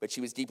 But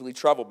she was deeply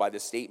troubled by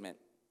this statement.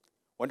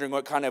 Wondering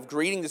what kind of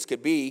greeting this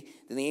could be,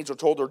 then the angel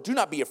told her, Do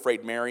not be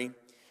afraid, Mary,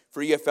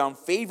 for you have found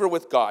favor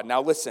with God.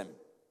 Now listen,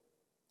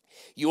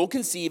 you will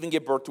conceive and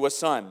give birth to a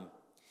son,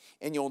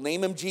 and you'll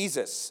name him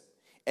Jesus,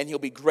 and he'll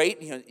be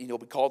great, and he'll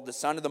be called the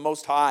Son of the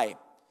Most High.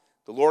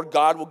 The Lord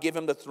God will give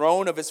him the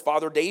throne of his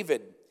father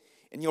David,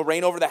 and he'll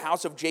reign over the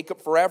house of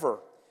Jacob forever,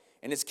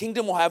 and his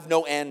kingdom will have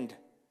no end.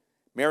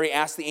 Mary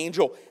asked the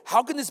angel,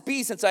 How can this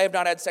be, since I have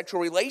not had sexual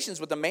relations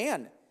with a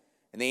man?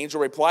 And the angel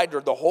replied to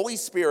her, The Holy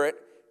Spirit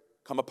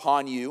come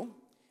upon you,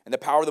 and the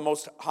power of the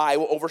Most High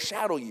will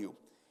overshadow you.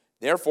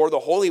 Therefore, the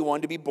Holy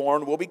One to be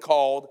born will be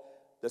called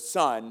the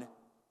Son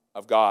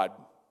of God.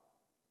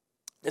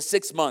 The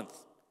 6th month,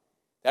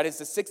 that is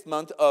the 6th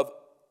month of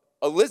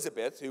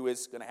Elizabeth, who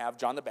is going to have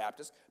John the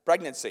Baptist,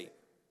 pregnancy.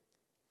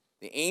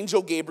 The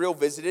angel Gabriel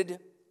visited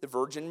the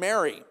Virgin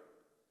Mary.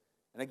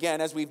 And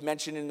again, as we've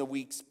mentioned in the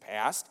weeks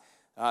past,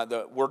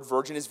 the word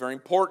virgin is very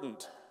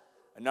important.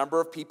 A number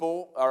of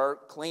people are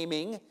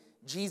claiming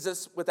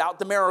Jesus without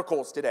the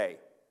miracles today.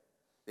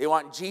 They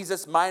want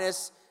Jesus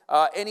minus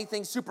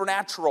anything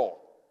supernatural,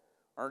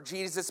 or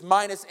Jesus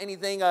minus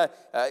anything.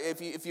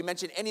 If you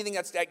mention anything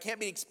that can't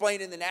be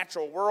explained in the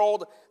natural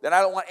world, then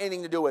I don't want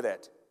anything to do with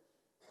it.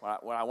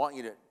 What I want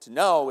you to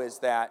know is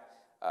that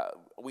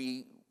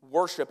we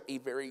worship a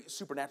very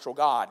supernatural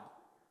God.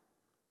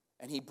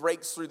 And he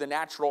breaks through the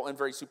natural in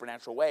very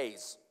supernatural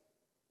ways.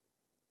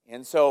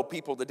 And so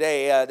people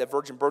today, the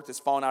virgin birth has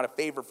fallen out of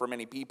favor for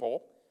many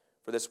people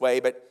for this way.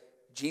 But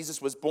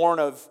Jesus was born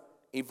of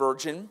a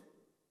virgin.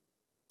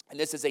 And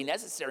this is a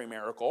necessary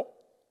miracle.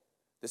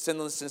 The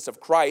sinlessness of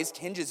Christ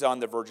hinges on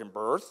the virgin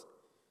birth.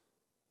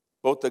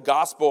 Both the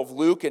Gospel of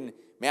Luke and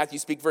Matthew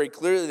speak very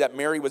clearly that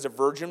Mary was a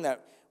virgin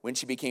that when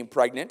she became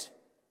pregnant,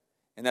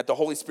 and that the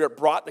Holy Spirit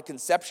brought the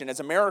conception as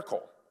a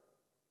miracle.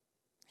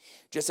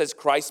 Just as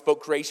Christ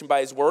spoke creation by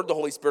his word, the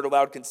Holy Spirit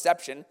allowed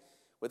conception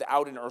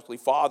without an earthly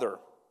father.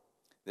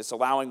 This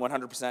allowing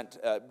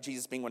 100%,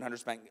 Jesus being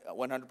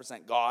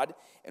 100% God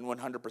and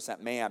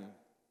 100% man.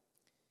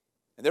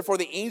 And therefore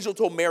the angel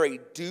told Mary,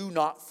 do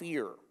not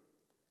fear.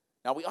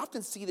 Now we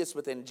often see this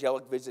with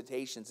angelic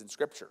visitations in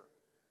Scripture.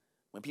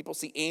 When people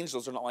see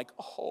angels, they're not like,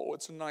 oh,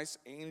 it's a nice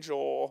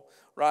angel,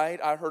 right?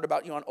 I heard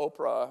about you on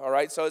Oprah, all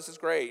right? So this is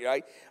great,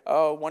 right?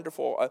 Oh,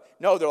 wonderful.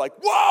 No, they're like,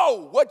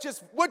 whoa, what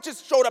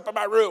just showed up in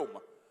my room,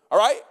 all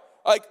right?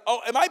 Like,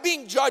 oh, am I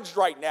being judged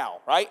right now,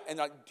 right? And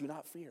like, do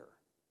not fear.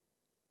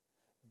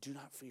 Do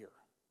not fear.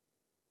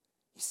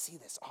 You see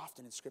this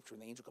often in Scripture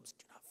when the angel comes,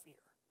 do not fear.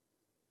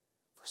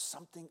 For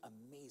something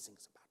amazing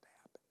is about to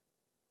happen.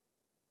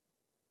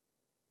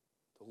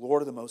 The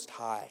Lord of the Most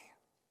High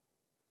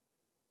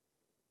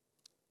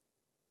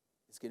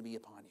is going to be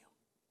upon you.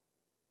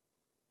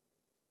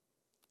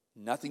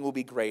 Nothing will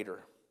be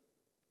greater.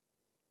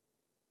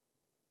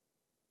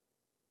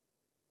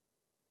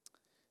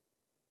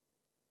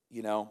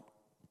 You know,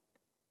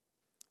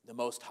 the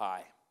Most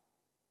High.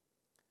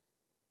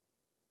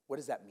 What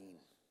does that mean?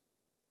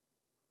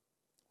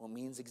 Well, it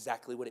means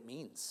exactly what it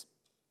means.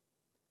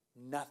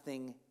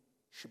 Nothing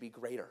should be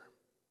greater.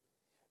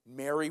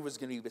 Mary was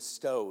going to be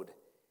bestowed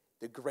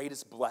the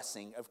greatest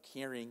blessing of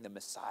carrying the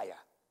Messiah,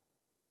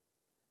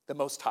 the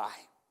Most High.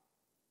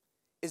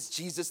 Is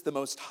Jesus the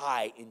Most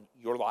High in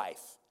your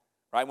life?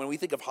 Right? When we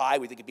think of high,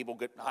 we think of people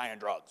getting high on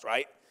drugs,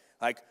 right?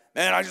 Like,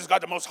 man, I just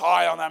got the most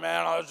high on that,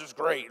 man. Oh, was just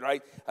great,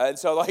 right? And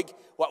so,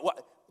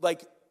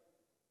 like,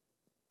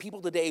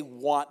 people today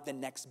want the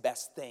next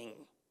best thing.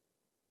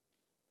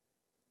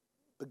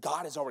 But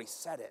God has already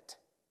said it,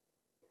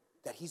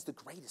 that he's the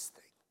greatest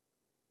thing.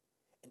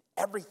 And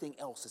everything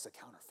else is a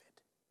counterfeit.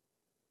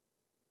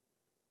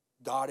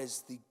 God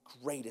is the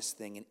greatest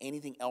thing, and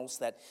anything else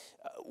that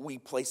we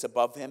place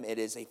above him, it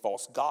is a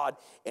false god.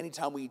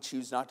 Anytime we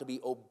choose not to be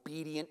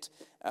obedient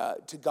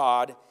to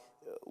God,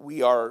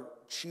 we are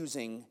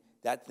choosing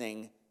that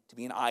thing to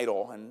be an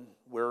idol. And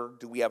where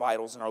do we have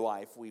idols in our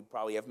life? We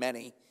probably have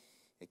many.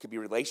 It could be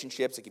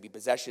relationships, it could be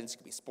possessions, it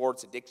could be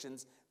sports,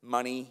 addictions,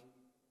 money.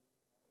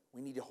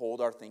 We need to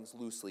hold our things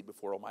loosely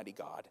before Almighty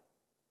God.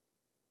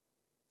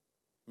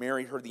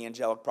 Mary heard the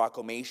angelic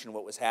proclamation of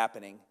what was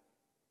happening,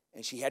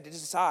 and she had to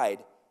decide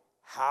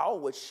how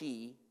was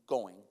she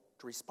going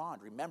to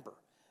respond. Remember,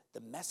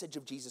 the message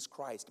of Jesus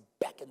Christ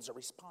beckons a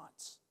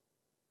response.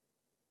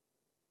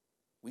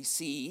 We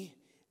see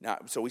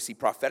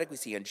prophetic, we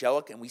see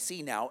angelic, and we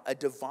see now a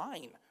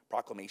divine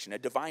proclamation, a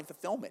divine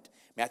fulfillment.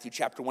 Matthew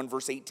chapter 1,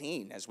 verse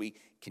 18, as we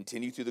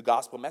continue through the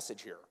gospel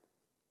message here.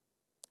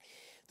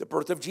 The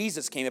birth of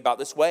Jesus came about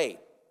this way.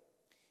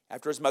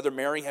 After his mother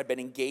Mary had been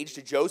engaged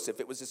to Joseph,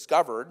 it was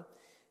discovered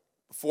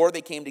before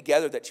they came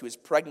together that she was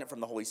pregnant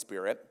from the Holy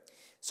Spirit.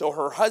 So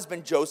her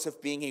husband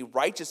Joseph, being a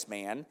righteous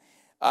man,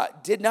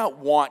 did not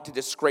want to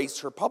disgrace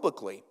her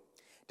publicly,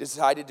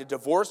 decided to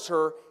divorce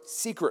her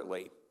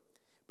secretly.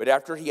 But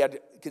after he had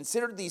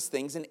considered these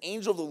things, an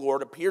angel of the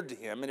Lord appeared to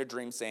him in a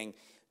dream, saying,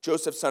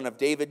 Joseph, son of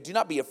David, do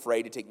not be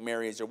afraid to take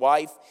Mary as your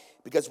wife,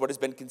 because what has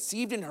been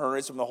conceived in her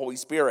is from the Holy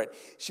Spirit.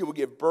 She will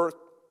give birth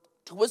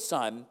to a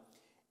son,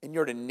 and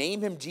you're to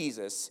name him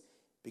Jesus,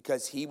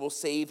 because he will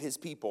save his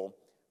people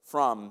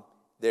from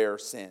their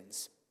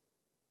sins.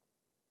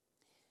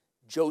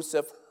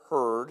 Joseph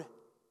heard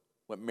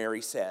what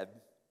Mary said.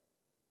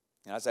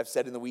 And as I've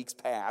said in the weeks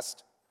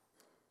past,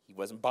 he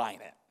wasn't buying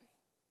it.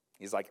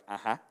 He's like,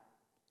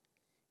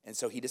 And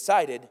so he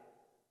decided,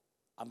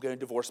 I'm going to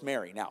divorce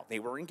Mary. Now, they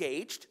were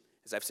engaged.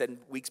 As I've said in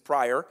weeks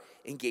prior,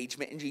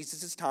 engagement in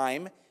Jesus'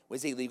 time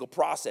was a legal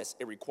process.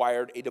 It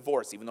required a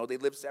divorce. Even though they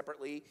lived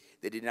separately,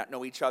 they did not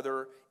know each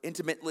other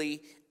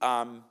intimately,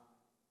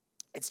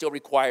 it still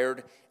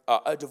required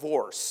a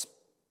divorce.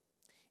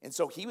 And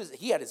so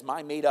he had his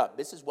mind made up.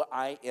 This is what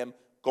I am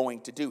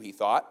going to do, he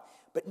thought.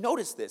 But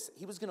notice this,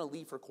 he was going to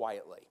leave her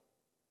quietly.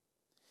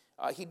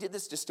 He did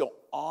this to still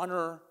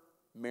honor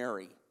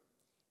Mary.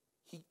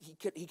 He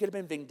could have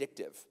been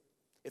vindictive.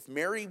 If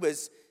Mary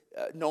was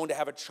known to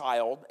have a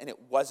child and it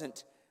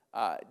wasn't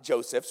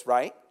Joseph's,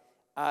 right?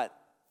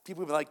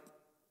 People would be like,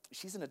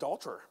 she's an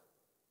adulterer.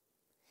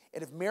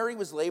 And if Mary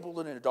was labeled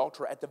an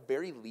adulterer, at the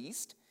very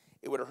least,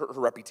 it would have hurt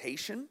her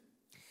reputation.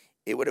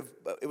 It would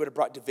have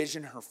brought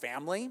division in her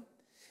family.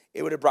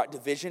 It would have brought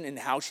division in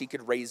how she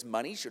could raise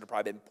money. She would have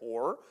probably been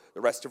poor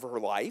the rest of her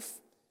life.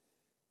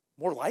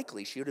 More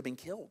likely, she would have been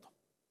killed.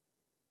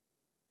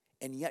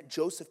 And yet,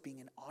 Joseph,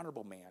 being an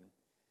honorable man,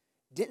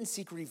 didn't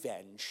seek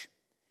revenge,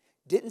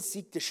 didn't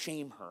seek to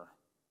shame her,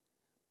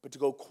 but to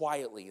go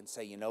quietly and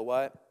say, you know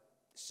what?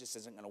 This just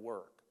isn't going to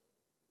work.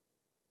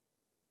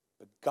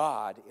 But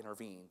God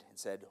intervened and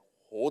said,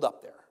 hold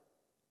up there.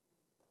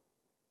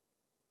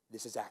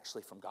 This is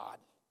actually from God.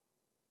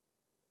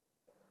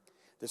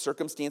 The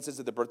circumstances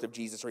of the birth of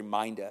Jesus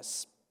remind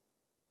us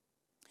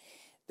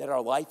that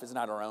our life is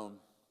not our own.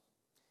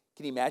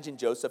 Can you imagine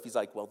Joseph? He's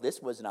like, well,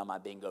 this wasn't on my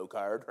bingo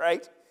card,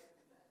 right?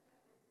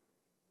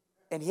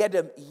 And he had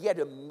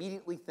to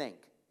immediately think,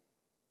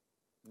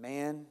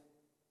 man,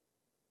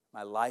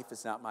 my life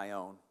is not my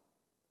own.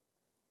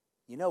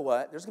 You know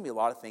what? There's going to be a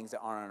lot of things that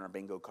aren't on our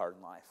bingo card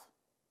in life.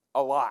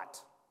 A lot.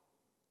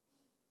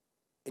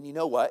 And you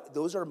know what?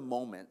 Those are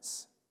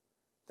moments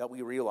that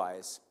we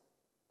realize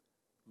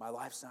my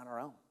life's not our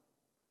own.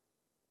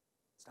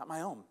 It's not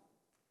my own.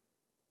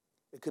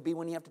 It could be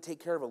when you have to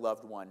take care of a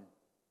loved one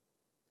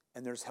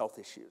and there's health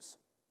issues.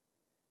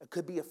 It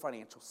could be a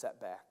financial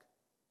setback.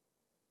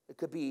 It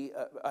could be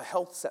a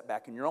health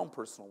setback in your own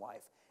personal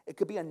life. It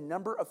could be a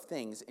number of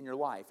things in your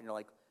life, and you're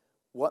like,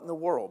 what in the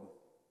world?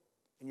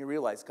 And you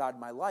realize, God,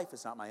 my life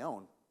is not my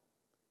own.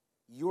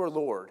 You are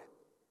Lord.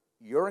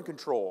 You're in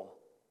control.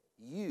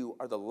 You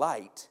are the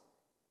light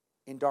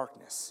in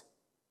darkness.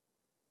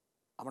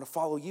 I'm going to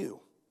follow you.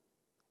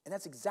 And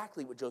that's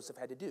exactly what Joseph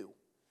had to do.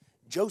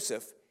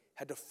 Joseph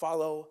had to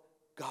follow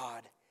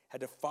God,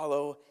 had to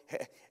follow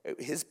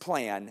his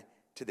plan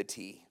to the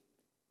T.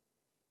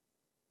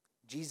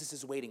 Jesus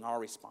is awaiting our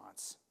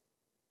response.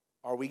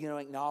 Are we going to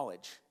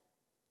acknowledge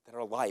that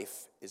our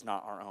life is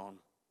not our own?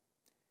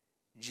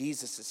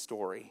 Jesus'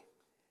 story,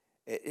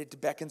 it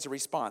beckons a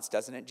response,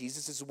 doesn't it?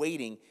 Jesus is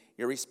waiting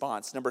your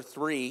response. Number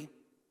 3,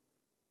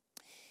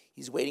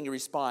 he's waiting your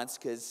response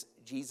because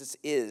Jesus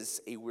is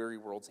a weary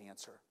world's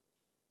answer.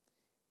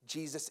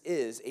 Jesus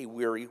is a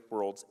weary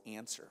world's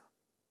answer.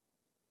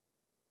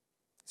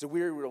 It's a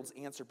weary world's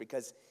answer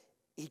because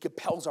he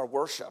compels our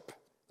worship.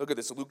 Look at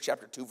this, Luke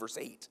chapter 2, verse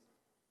 8.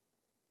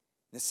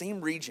 In the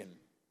same region,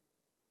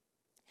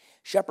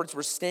 shepherds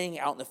were staying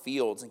out in the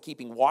fields and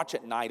keeping watch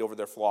at night over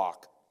their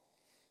flock.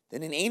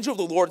 Then an angel of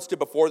the Lord stood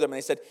before them, and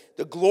they said,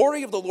 the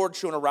glory of the Lord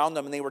shone around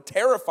them, and they were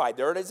terrified.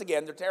 There it is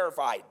again, they're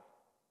terrified.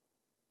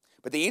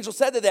 But the angel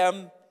said to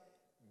them,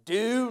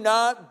 do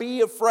not be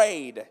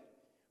afraid,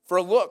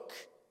 for look,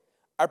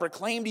 I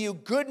proclaim to you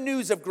good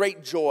news of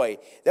great joy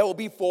that will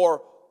be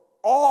for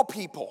all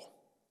people.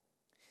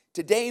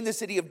 Today in the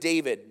city of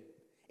David,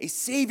 a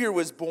Savior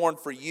was born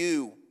for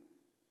you,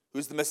 who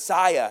is the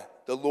Messiah,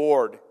 the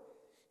Lord.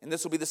 And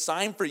this will be the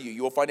sign for you.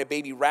 You will find a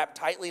baby wrapped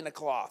tightly in a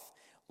cloth,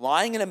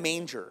 lying in a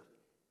manger.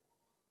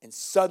 And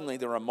suddenly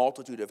there were a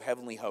multitude of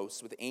heavenly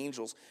hosts with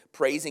angels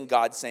praising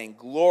God, saying,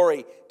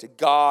 glory to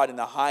God in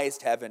the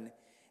highest heaven,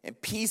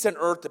 and peace on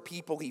earth to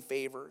people he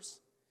favors.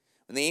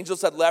 When the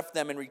angels had left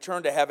them and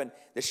returned to heaven,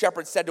 the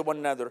shepherds said to one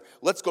another,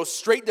 let's go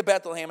straight to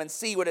Bethlehem and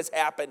see what has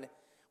happened,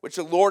 which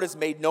the Lord has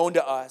made known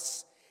to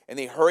us. And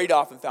they hurried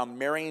off and found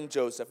Mary and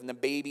Joseph and the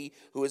baby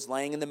who was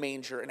laying in the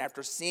manger. And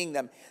after seeing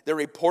them, they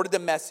reported the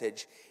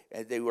message.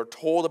 And they were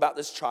told about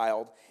this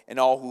child. And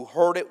all who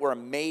heard it were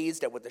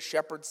amazed at what the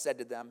shepherds said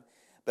to them.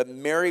 But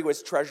Mary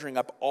was treasuring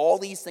up all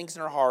these things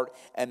in her heart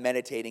and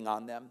meditating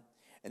on them.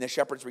 And the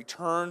shepherds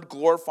returned,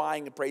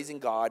 glorifying and praising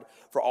God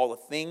for all the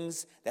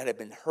things that had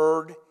been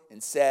heard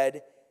and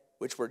said,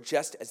 which were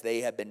just as they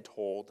had been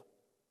told.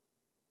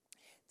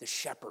 The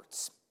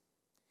shepherds.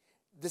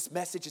 This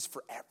message is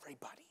for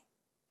everybody.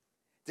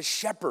 The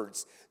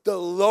shepherds, the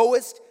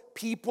lowest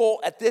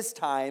people at this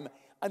time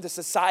on the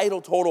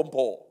societal totem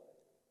pole.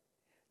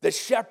 The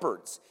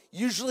shepherds,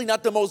 usually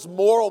not the most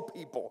moral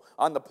people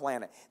on the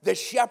planet. The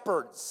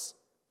shepherds.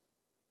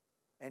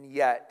 And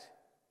yet,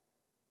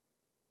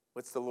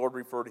 what's the Lord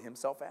refer to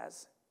himself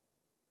as?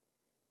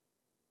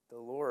 The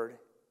Lord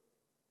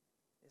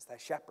is thy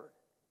shepherd.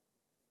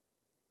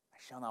 I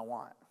shall not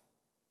want.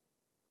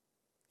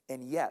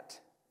 And yet,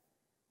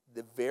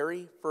 the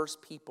very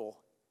first people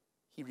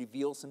he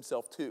reveals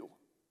himself to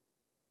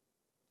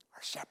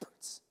are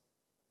shepherds.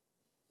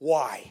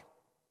 Why?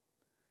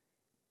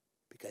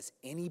 Because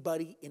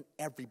anybody and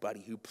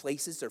everybody who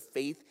places their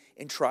faith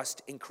and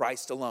trust in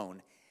Christ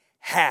alone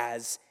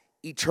has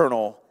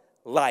eternal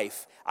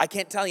life. I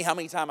can't tell you how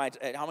many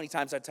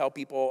times I tell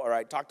people or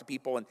I talk to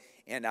people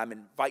and I'm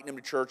inviting them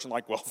to church and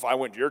like, well, if I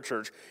went to your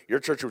church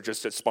would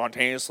just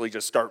spontaneously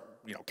just start,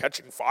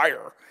 catching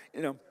fire,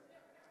 You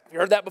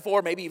heard that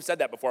before? Maybe you've said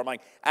that before. I'm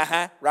like,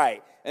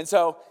 right. And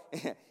so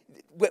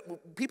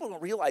what people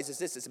don't realize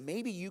is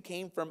maybe you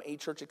came from a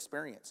church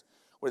experience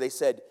where they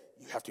said,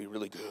 you have to be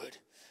really good.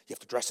 You have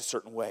to dress a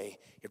certain way.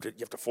 You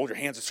have to fold your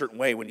hands a certain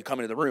way when you come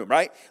into the room,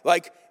 right?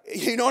 Like,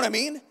 you know what I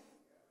mean?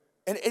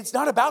 And it's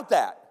not about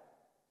that.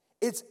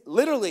 It's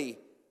literally,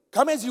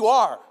 come as you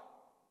are.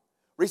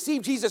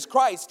 Receive Jesus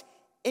Christ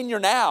in your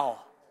now.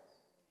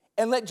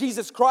 And let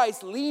Jesus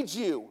Christ lead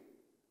you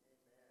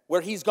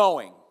where he's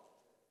going.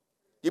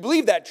 You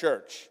believe that,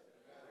 church?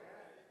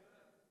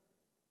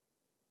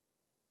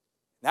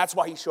 That's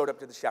why he showed up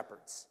to the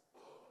shepherds.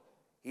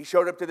 He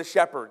showed up to the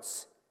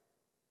shepherds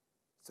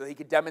so that he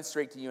could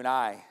demonstrate to you and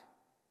I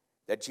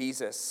that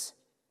Jesus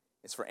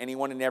is for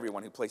anyone and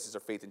everyone who places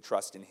their faith and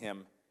trust in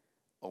him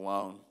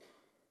alone.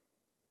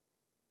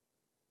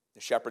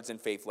 The shepherds in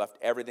faith left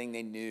everything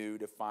they knew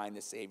to find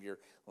the Savior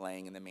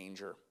laying in the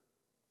manger.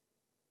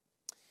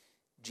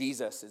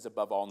 Jesus is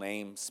above all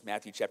names.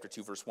 Matthew chapter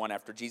 2, verse 1.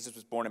 After Jesus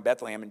was born in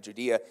Bethlehem in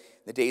Judea, in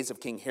the days of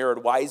King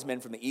Herod, wise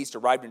men from the east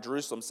arrived in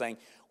Jerusalem, saying,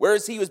 "Where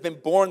is he who has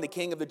been born the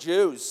King of the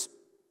Jews?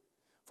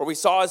 For we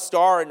saw his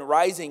star and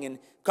rising and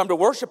come to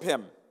worship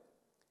him."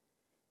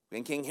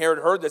 When King Herod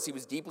heard this, he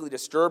was deeply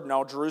disturbed, and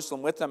all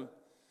Jerusalem with him.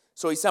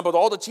 So he assembled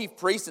all the chief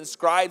priests and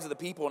scribes of the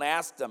people and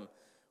asked them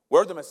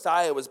where the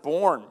Messiah was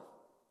born.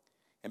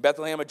 In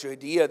Bethlehem of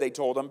Judea, they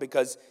told him,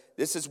 because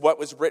this is what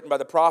was written by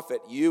the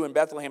prophet. You in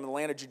Bethlehem in the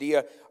land of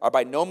Judea are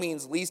by no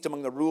means least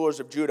among the rulers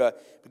of Judah,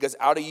 because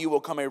out of you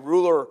will come a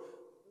ruler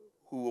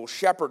who will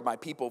shepherd my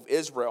people of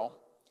Israel.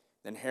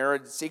 Then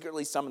Herod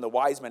secretly summoned the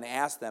wise men and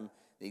asked them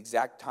the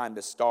exact time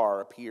the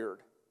star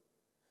appeared.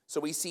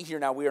 So we see here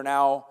now, we are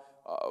now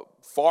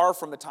far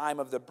from the time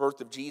of the birth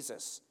of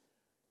Jesus.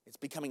 It's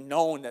becoming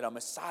known that a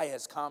Messiah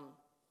has come.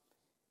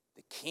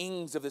 The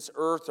kings of this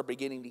earth are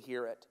beginning to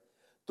hear it.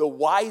 The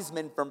wise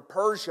men from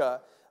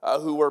Persia,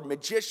 who were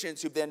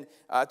magicians, who then,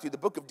 through the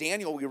book of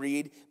Daniel we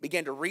read,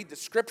 began to read the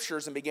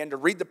scriptures and began to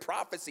read the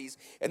prophecies.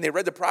 And they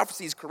read the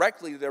prophecies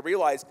correctly. They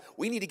realized,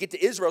 we need to get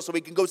to Israel so we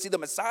can go see the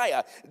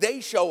Messiah. They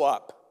show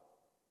up.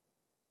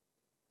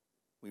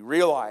 We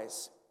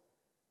realize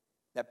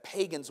that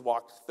pagans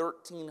walked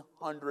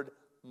 1,300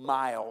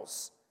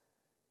 miles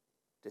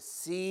to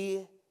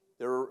see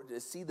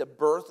the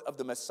birth of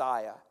the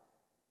Messiah,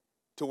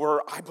 to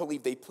where I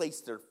believe they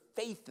placed their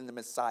faith in the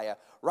Messiah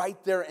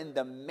right there in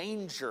the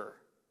manger,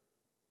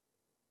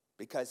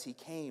 because he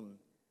came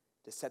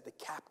to set the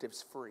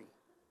captives free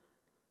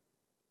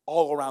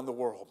all around the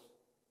world.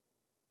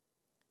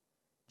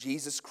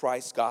 Jesus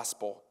Christ's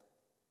gospel,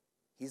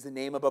 he's the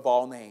name above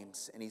all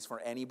names, and he's for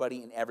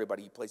anybody and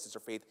everybody who places their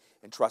faith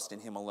and trust in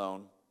him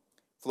alone.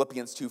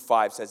 Philippians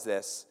 2:5 says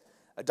this: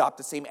 adopt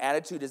the same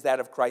attitude as that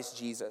of Christ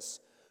Jesus,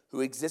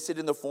 who existed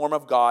in the form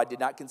of God, did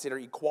not consider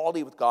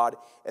equality with God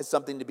as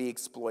something to be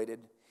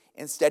exploited.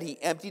 Instead,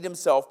 he emptied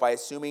himself by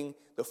assuming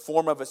the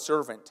form of a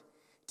servant,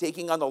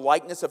 taking on the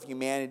likeness of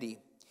humanity.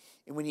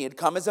 And when he had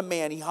come as a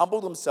man, he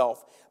humbled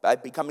himself by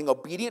becoming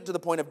obedient to the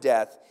point of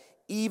death,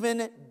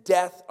 even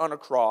death on a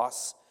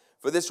cross.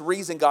 For this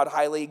reason, God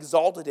highly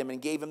exalted him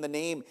and gave him the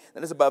name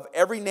that is above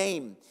every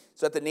name,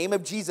 so that the name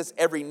of Jesus,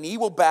 every knee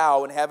will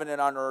bow in heaven and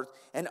on earth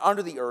and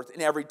under the earth,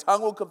 and every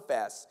tongue will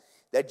confess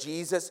that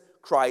Jesus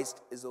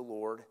Christ is the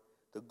Lord,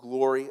 the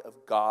glory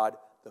of God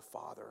the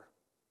Father.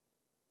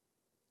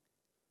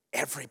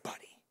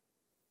 Everybody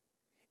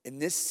in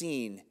this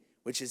scene,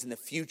 which is in the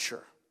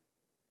future,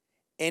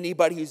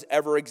 anybody who's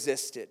ever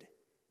existed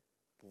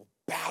will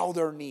bow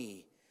their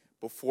knee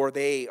before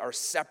they are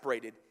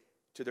separated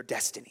to their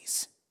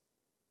destinies.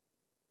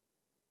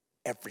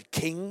 Every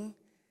king,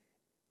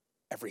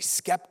 every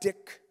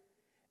skeptic,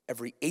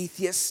 every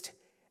atheist,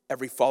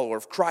 every follower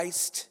of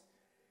Christ,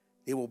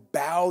 they will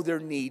bow their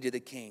knee to the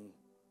King.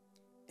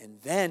 And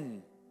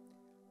then,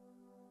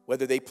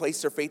 whether they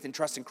place their faith and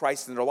trust in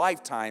Christ in their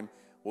lifetime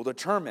will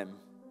determine,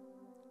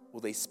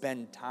 will they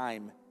spend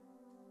time,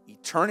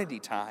 eternity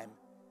time,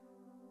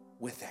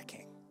 with that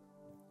King.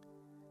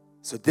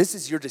 So this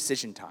is your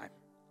decision time.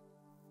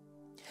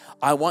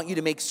 I want you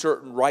to make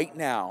certain right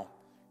now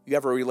you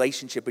have a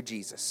relationship with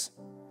Jesus,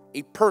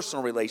 a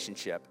personal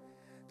relationship.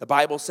 The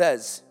Bible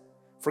says,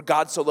 for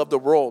God so loved the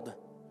world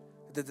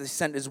that he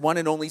sent his one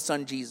and only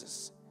Son,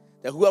 Jesus,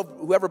 that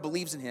whoever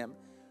believes in him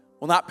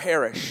will not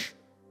perish,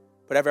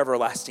 but have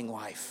everlasting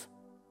life.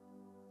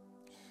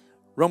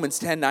 Romans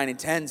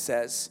 10:9-10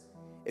 says,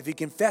 if you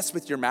confess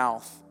with your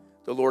mouth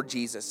the Lord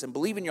Jesus and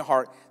believe in your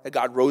heart that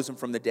God rose him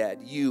from the dead,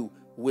 you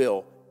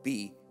will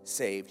be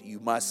saved. You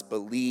must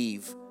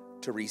believe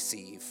to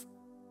receive.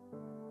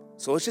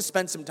 So let's just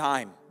spend some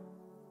time.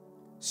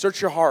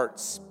 Search your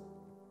hearts.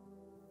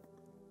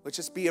 Let's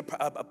just be a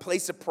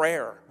place of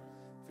prayer.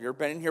 If you've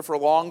been in here for a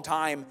long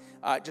time,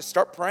 just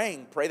start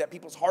praying. Pray that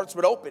people's hearts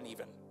would open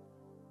even.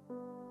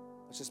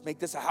 Let's just make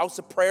this a house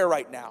of prayer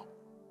right now.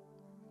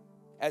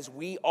 As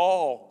we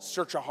all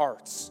search our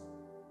hearts,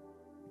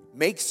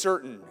 make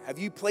certain, have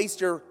you placed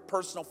your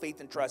personal faith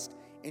and trust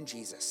in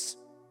Jesus?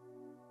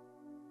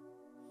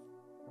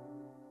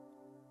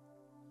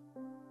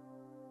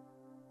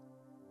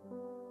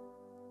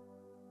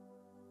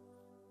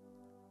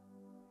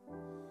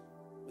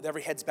 With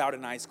every head's bowed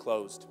and eyes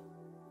closed,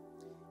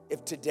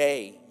 if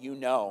today you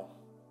know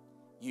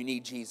you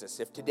need Jesus,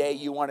 if today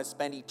you want to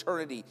spend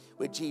eternity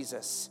with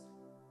Jesus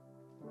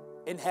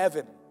in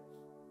heaven,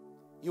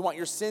 you want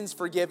your sins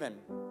forgiven,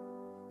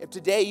 if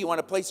today you want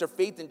to place your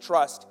faith and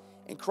trust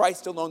in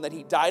Christ alone, that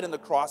he died on the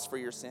cross for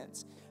your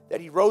sins,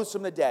 that he rose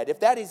from the dead, if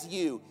that is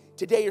you,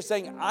 today you're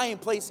saying, I am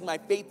placing my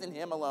faith in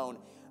him alone.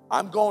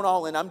 I'm going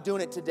all in. I'm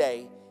doing it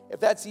today. If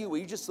that's you, will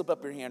you just slip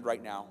up your hand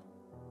right now?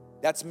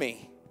 That's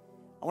me.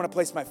 I want to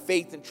place my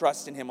faith and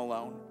trust in him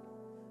alone.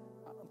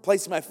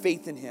 Place my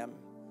faith in him.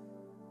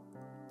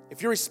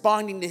 If you're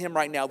responding to him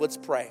right now, let's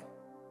pray.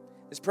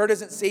 This prayer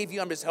doesn't save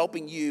you. I'm just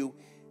helping you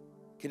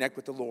connect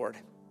with the Lord.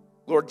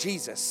 Lord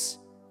Jesus,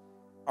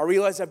 I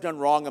realize I've done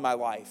wrong in my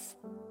life.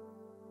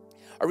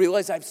 I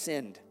realize I've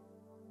sinned,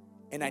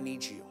 and I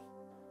need you.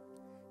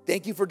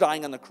 Thank you for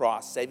dying on the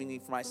cross, saving me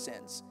from my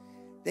sins.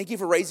 Thank you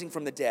for raising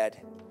from the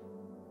dead.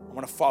 I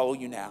want to follow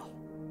you now.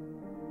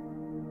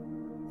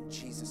 In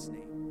Jesus'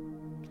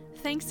 name.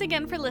 Thanks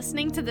again for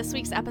listening to this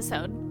week's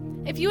episode.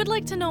 If you would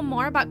like to know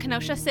more about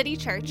Kenosha City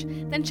Church,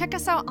 then check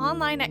us out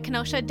online at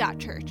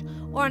kenosha.church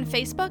or on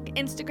Facebook,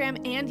 Instagram,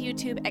 and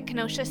YouTube at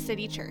Kenosha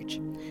City Church.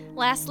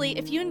 Lastly,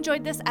 if you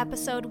enjoyed this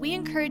episode, we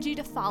encourage you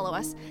to follow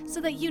us so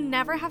that you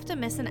never have to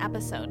miss an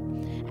episode.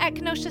 At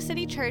Kenosha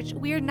City Church,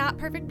 we are not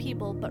perfect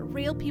people, but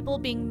real people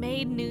being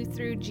made new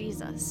through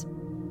Jesus.